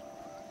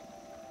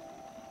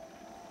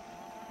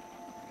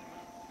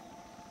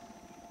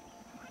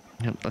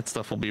 Yep, that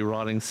stuff will be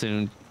rotting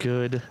soon.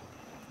 Good.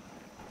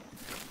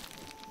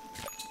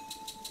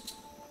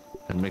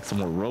 And make some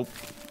more rope.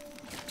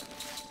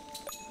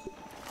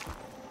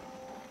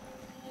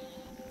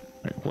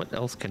 All right, what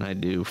else can I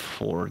do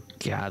for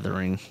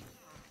gathering?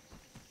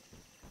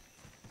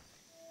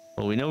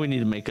 Well, we know we need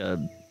to make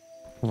a...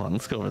 Hold on,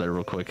 let's go over there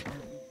real quick.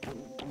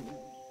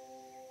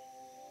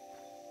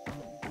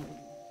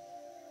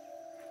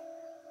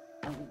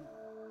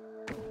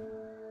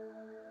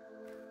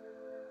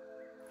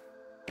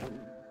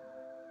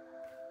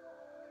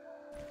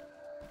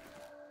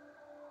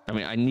 I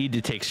mean, I need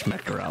to take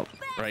Schmector out,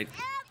 right?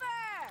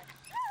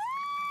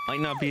 Might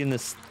not be in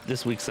this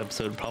week's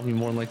episode, probably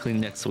more likely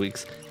next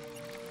week's.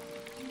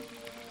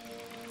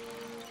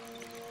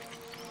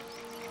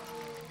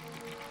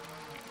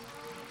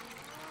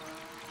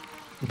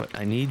 But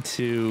I need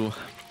to...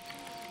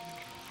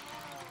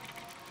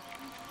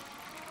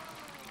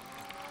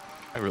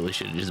 I really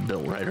should have just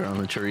built right around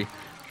the tree.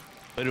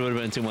 But it would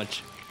have been too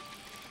much.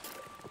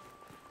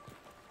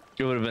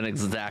 It would have been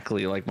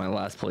exactly like my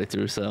last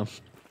playthrough, so...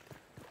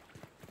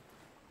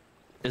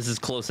 This is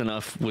close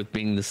enough with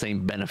being the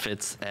same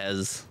benefits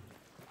as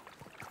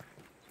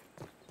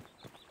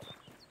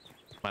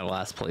my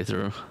last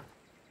playthrough.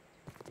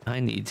 I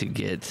need to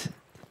get,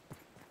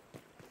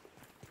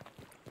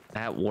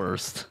 at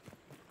worst,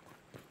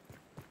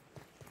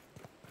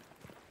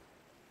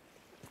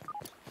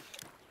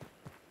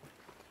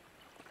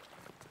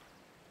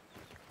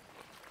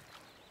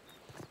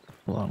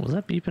 hold on, was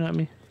that beeping at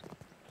me?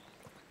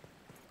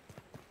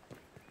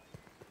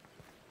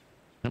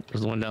 Nope,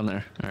 there's one down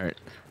there. All right.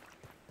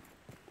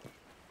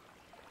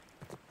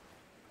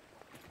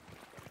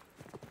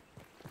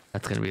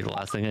 That's gonna be the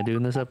last thing I do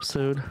in this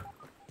episode.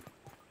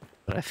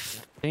 But I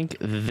think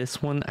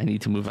this one I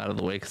need to move out of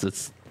the way because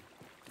it's,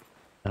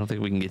 I don't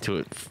think we can get to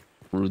it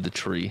through the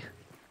tree.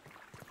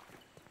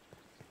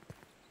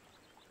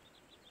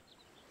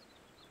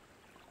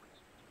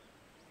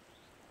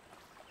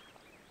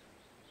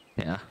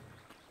 Yeah.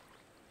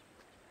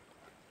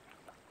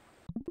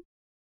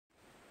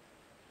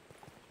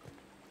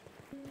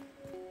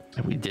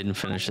 And we didn't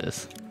finish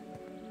this.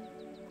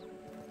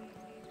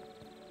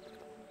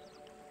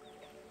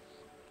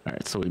 All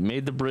right, so we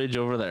made the bridge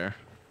over there,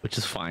 which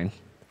is fine.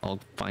 All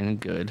fine and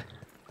good.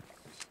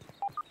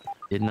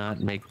 Did not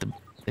make the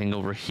thing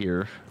over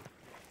here.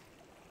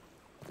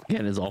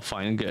 Again, is all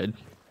fine and good.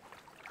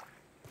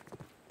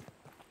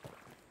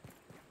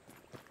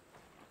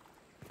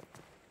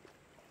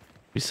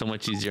 Be so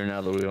much easier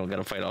now that we don't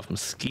gotta fight off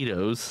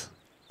mosquitoes.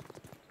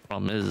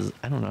 Problem is,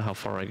 I don't know how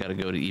far I gotta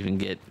go to even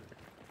get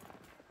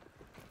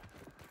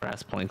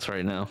grass planks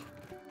right now.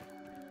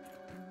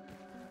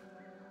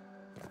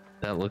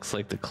 That looks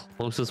like the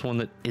closest one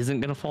that isn't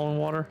gonna fall in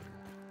water.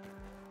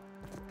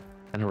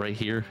 Kind of right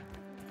here.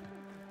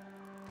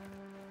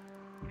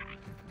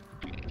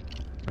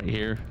 Right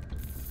here.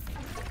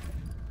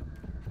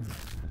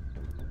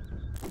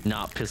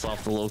 Not piss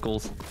off the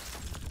locals.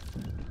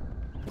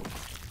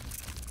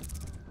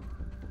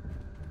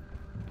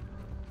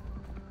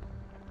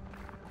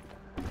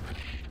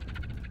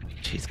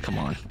 Jeez, come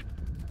on.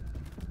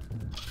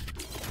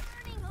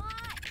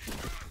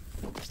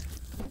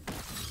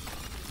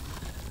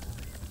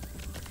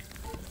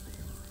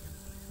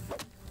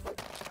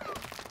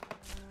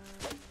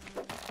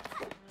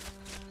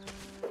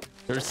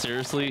 There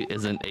seriously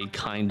isn't a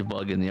kind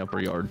bug in the upper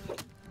yard.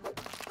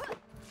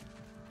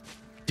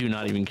 Do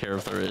not even care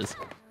if there is.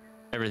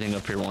 Everything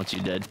up here wants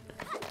you dead.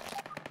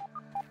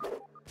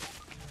 Okay,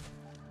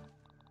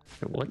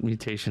 what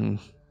mutation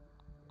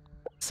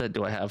set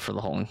do I have for the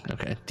hauling?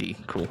 Okay, D,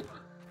 cool.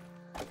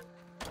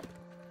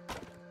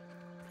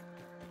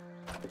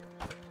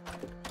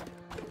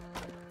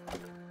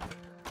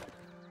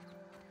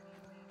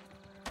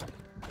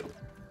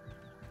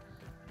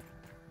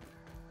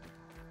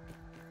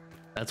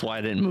 That's why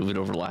I didn't move it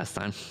over last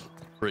time.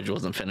 Bridge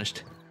wasn't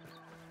finished.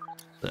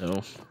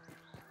 So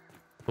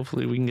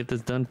hopefully we can get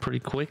this done pretty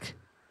quick.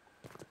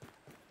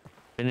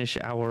 Finish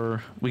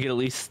our, we could at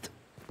least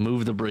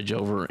move the bridge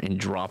over and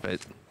drop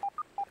it.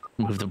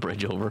 Move the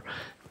bridge over.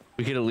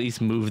 We could at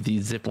least move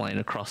the zip line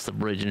across the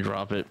bridge and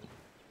drop it.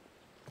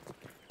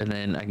 And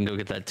then I can go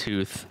get that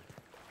tooth.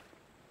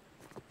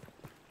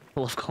 I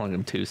love calling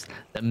him tooth.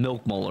 That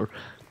milk molar.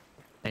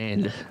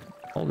 And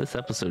all this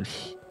episode.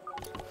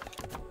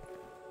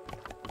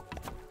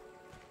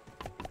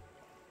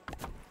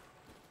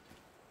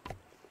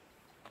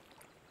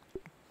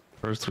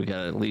 First, we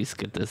gotta at least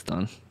get this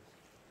done.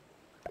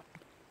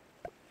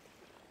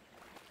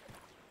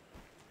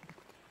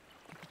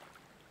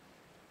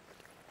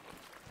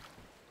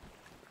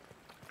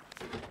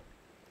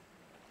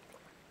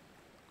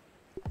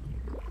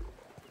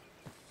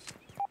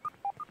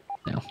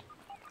 Now,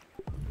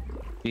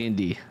 C and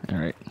D. All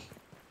right,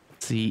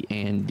 C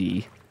and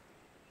D.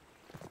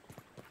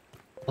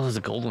 Oh, there's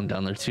a gold one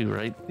down there too,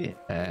 right?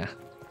 Yeah.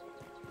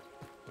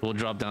 We'll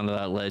drop down to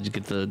that ledge,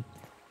 get the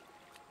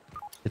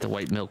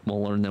white milk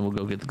molar, and then we'll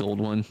go get the gold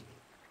one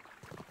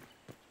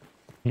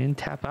and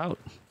tap out.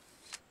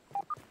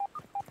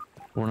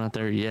 We're not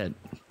there yet.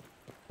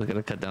 We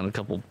gotta cut down a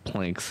couple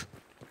planks.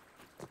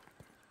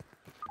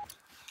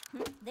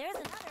 There's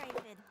another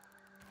aphid.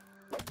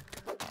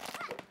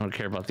 I don't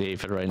care about the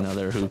aphid right now.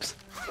 They're hoops.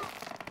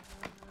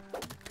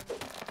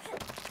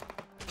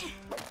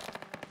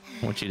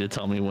 I want you to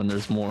tell me when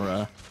there's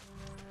more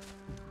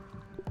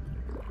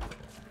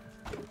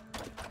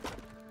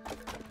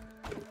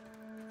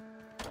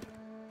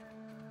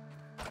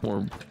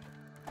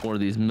more of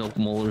these milk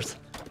molars.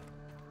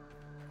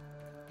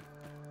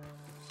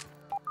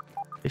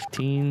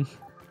 15.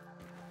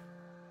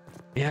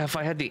 Yeah, if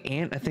I had the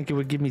ant, I think it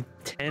would give me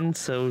 10,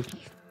 so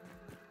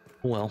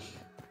well.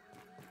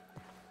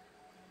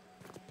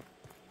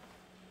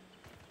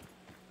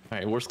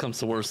 Alright, worst comes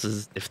to worst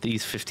is if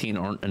these 15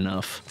 aren't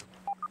enough.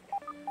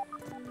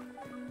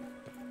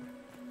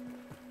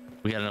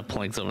 We got enough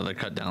planks over there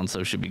cut down, so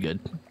it should be good.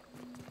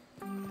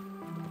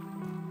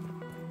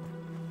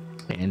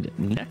 And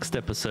next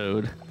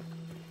episode,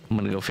 I'm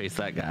gonna go face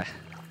that guy.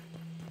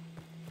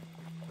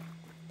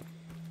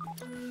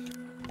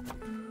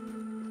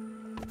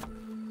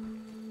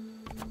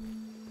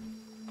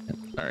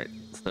 All right,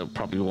 so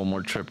probably one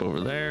more trip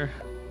over there.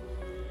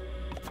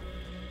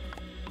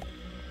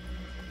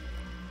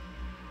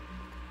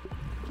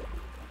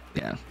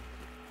 Yeah.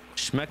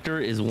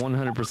 Schmector is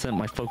 100%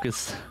 my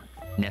focus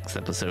next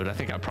episode. I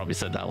think I probably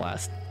said that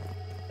last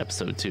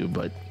episode too,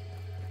 but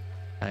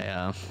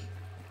not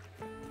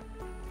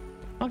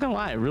gonna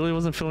lie, I really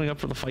wasn't feeling up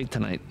for the fight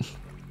tonight.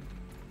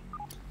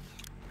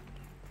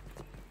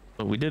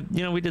 But we did,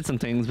 you know, we did some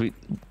things. We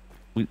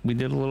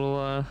did a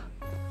little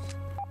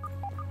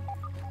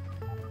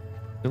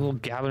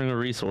gathering of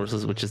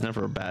resources, which is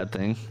never a bad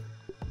thing.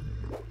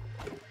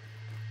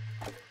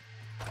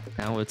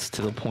 Now it's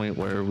to the point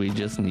where we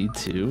just need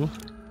to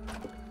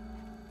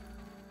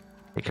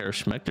take care of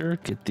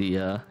Schmector, get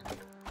the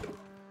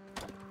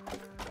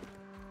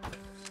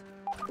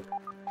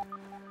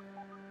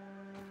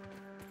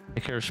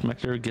take care of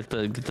Schmector, get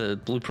the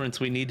blueprints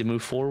we need to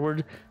move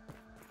forward.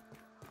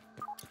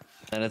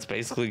 And it's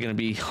basically going to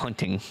be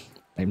hunting.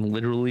 I'm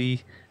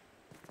literally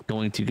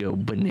going to go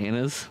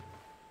bananas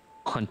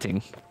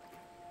hunting.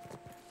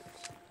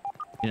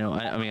 You know,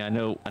 I mean, I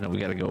know we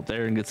got to go up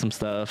there and get some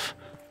stuff.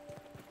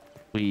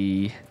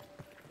 We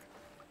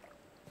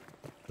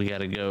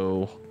gotta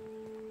go.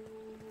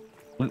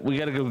 We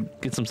gotta go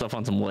get some stuff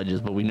on some ledges,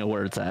 but we know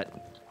where it's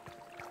at.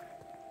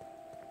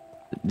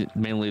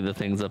 Mainly the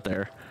things up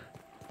there.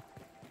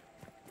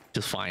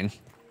 Just fine.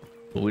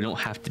 But we don't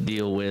have to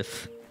deal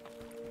with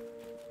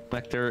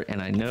Schmector,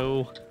 and I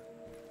know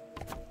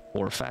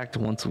for a fact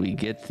once we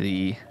get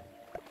the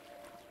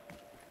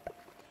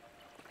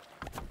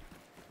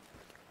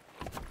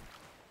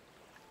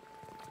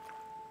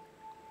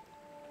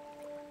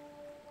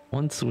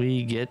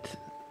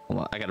hold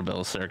on, I gotta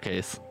build a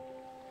staircase.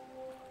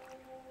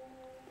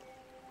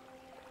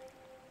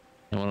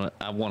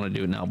 I want to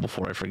do it now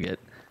before I forget.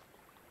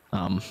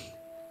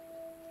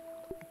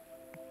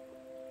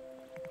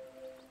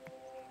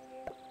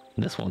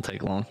 This won't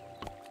take long.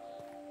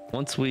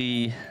 Once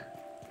we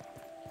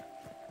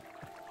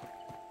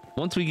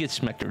get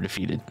Schmector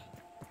defeated,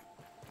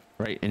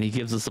 right, and he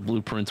gives us the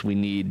blueprints we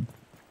need,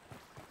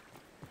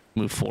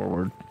 move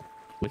forward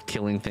with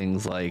killing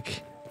things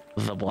like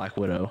the Black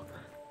Widow.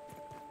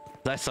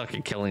 I suck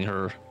at killing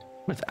her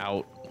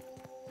without.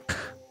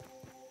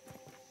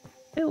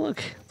 Hey,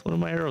 look, it's one of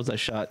my arrows I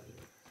shot.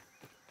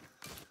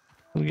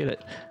 Let me get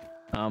it.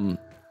 I'm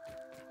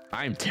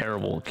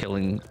terrible at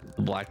killing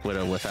the Black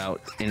Widow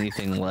without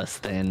anything less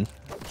than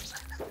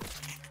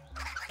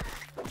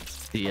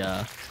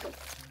the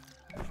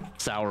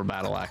sour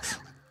battle axe.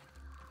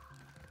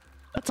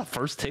 That's the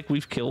first tick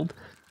we've killed.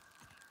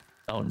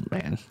 Oh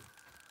man.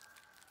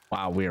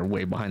 Wow, we are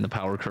way behind the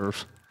power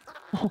curve.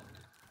 Oh.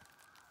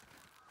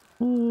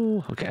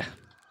 Ooh, okay.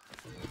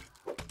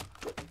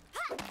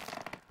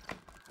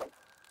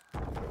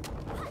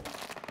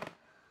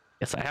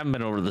 Yes, I haven't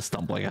been over the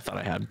stump like I thought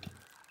I had.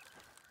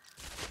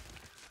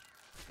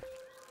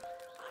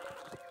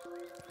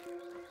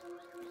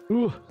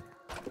 Ooh.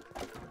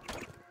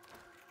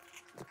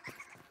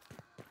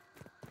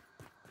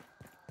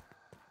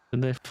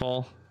 Did they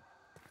fall?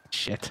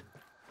 Shit.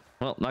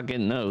 Well, not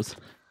getting those.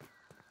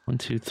 1,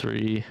 2,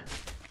 3.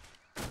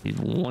 Need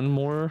one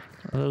more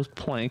of those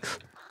planks.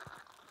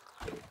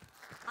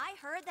 I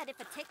heard that if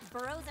a tick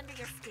burrows under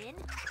your skin,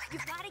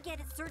 you've got to get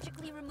it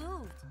surgically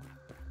removed.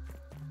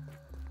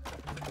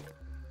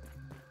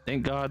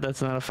 Thank God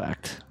that's not a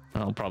fact.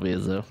 Oh, probably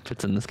is though, if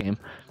it's in this game.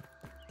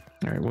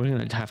 All right, we're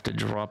gonna have to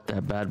drop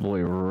that bad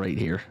boy right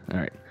here. All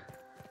right.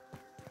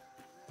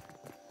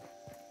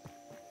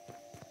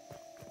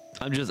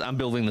 I'm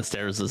building the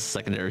stairs as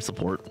secondary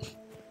support.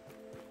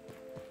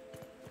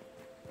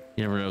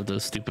 You never know with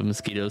those stupid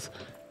mosquitoes.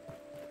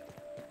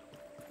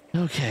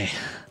 Okay.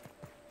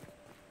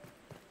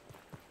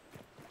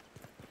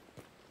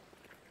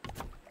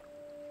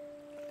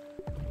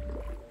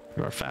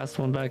 Put our fast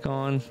one back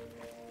on.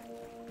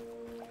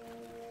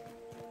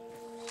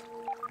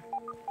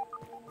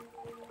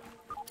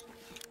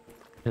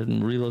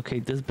 And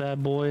relocate this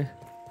bad boy.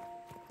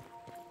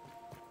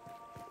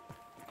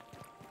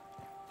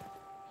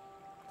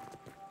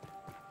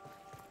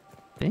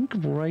 I think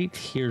right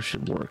here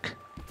should work.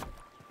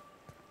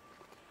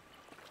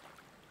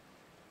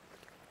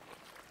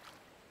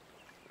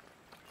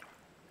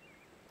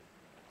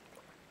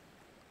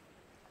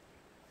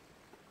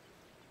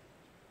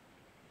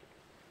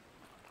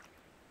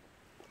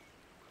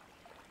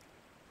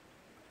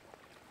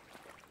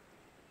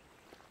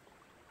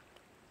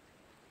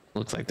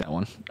 Looks like that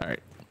one. All right,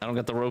 I don't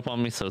got the rope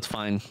on me, so it's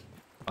fine.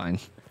 Fine.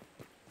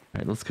 All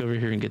right, let's go over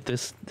here and get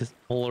this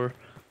molar.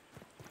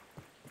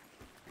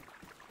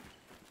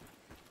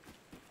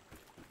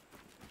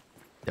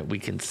 That we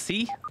can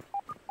see. I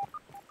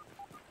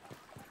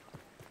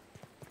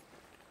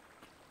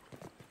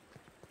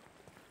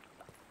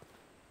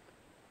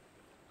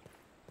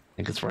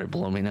think it's right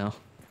below me now.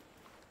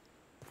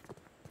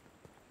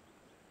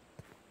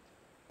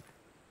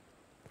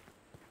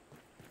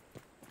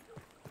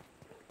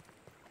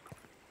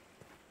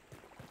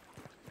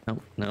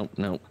 Nope, nope,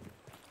 nope.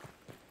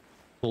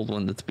 Old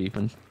one that's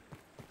beeping.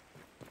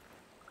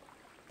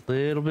 A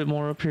little bit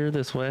more up here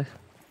this way.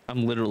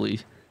 I'm literally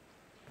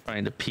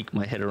trying to peek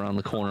my head around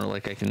the corner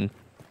like I can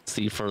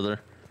see further.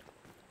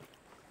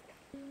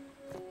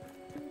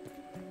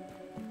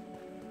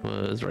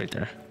 Was right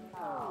there.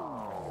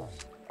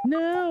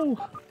 No.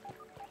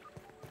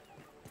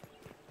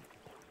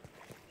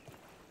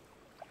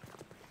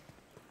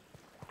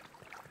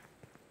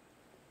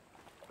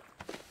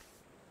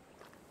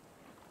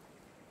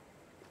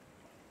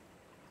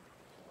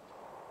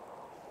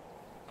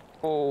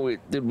 Oh, wait,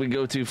 did we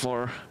go too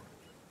far?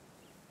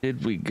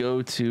 Did we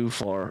go too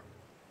far?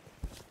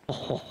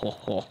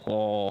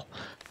 Oh.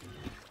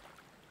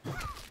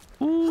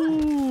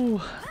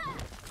 Ooh,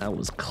 that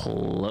was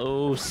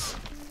close.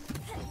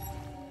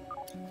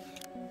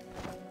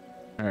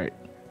 All right.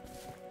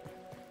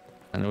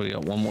 I know we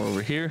got one more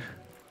over here.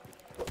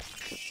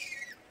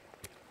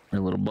 Our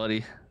little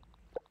buddy.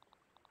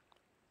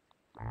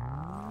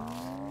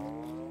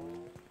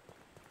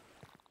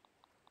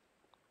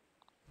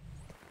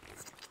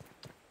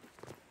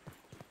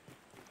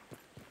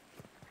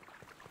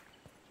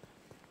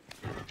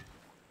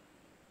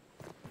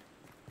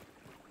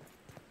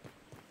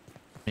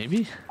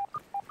 Maybe?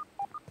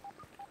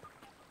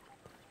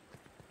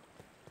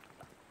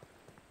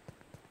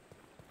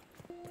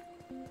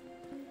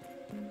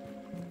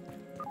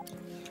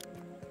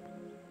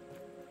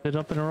 It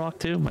up in a rock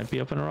too? Might be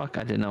up in a rock.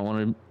 I did not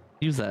want to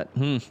use that.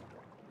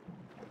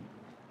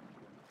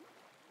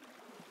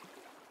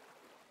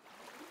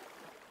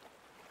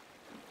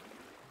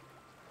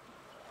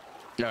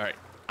 Alright.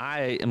 I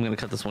am going to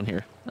cut this one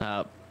here.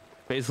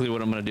 Basically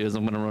what I'm going to do is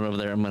I'm going to run over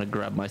there. I'm going to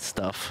grab my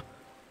stuff.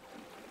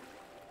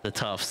 The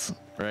tufts,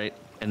 right?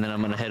 And then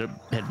I'm going to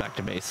head back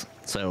to base.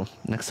 So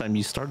next time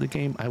you start the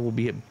game, I will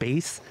be at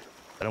base.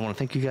 But I want to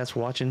thank you guys for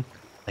watching.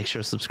 Make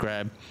sure to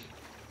subscribe.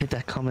 Hit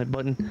that comment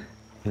button.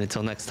 And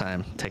until next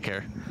time, take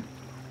care.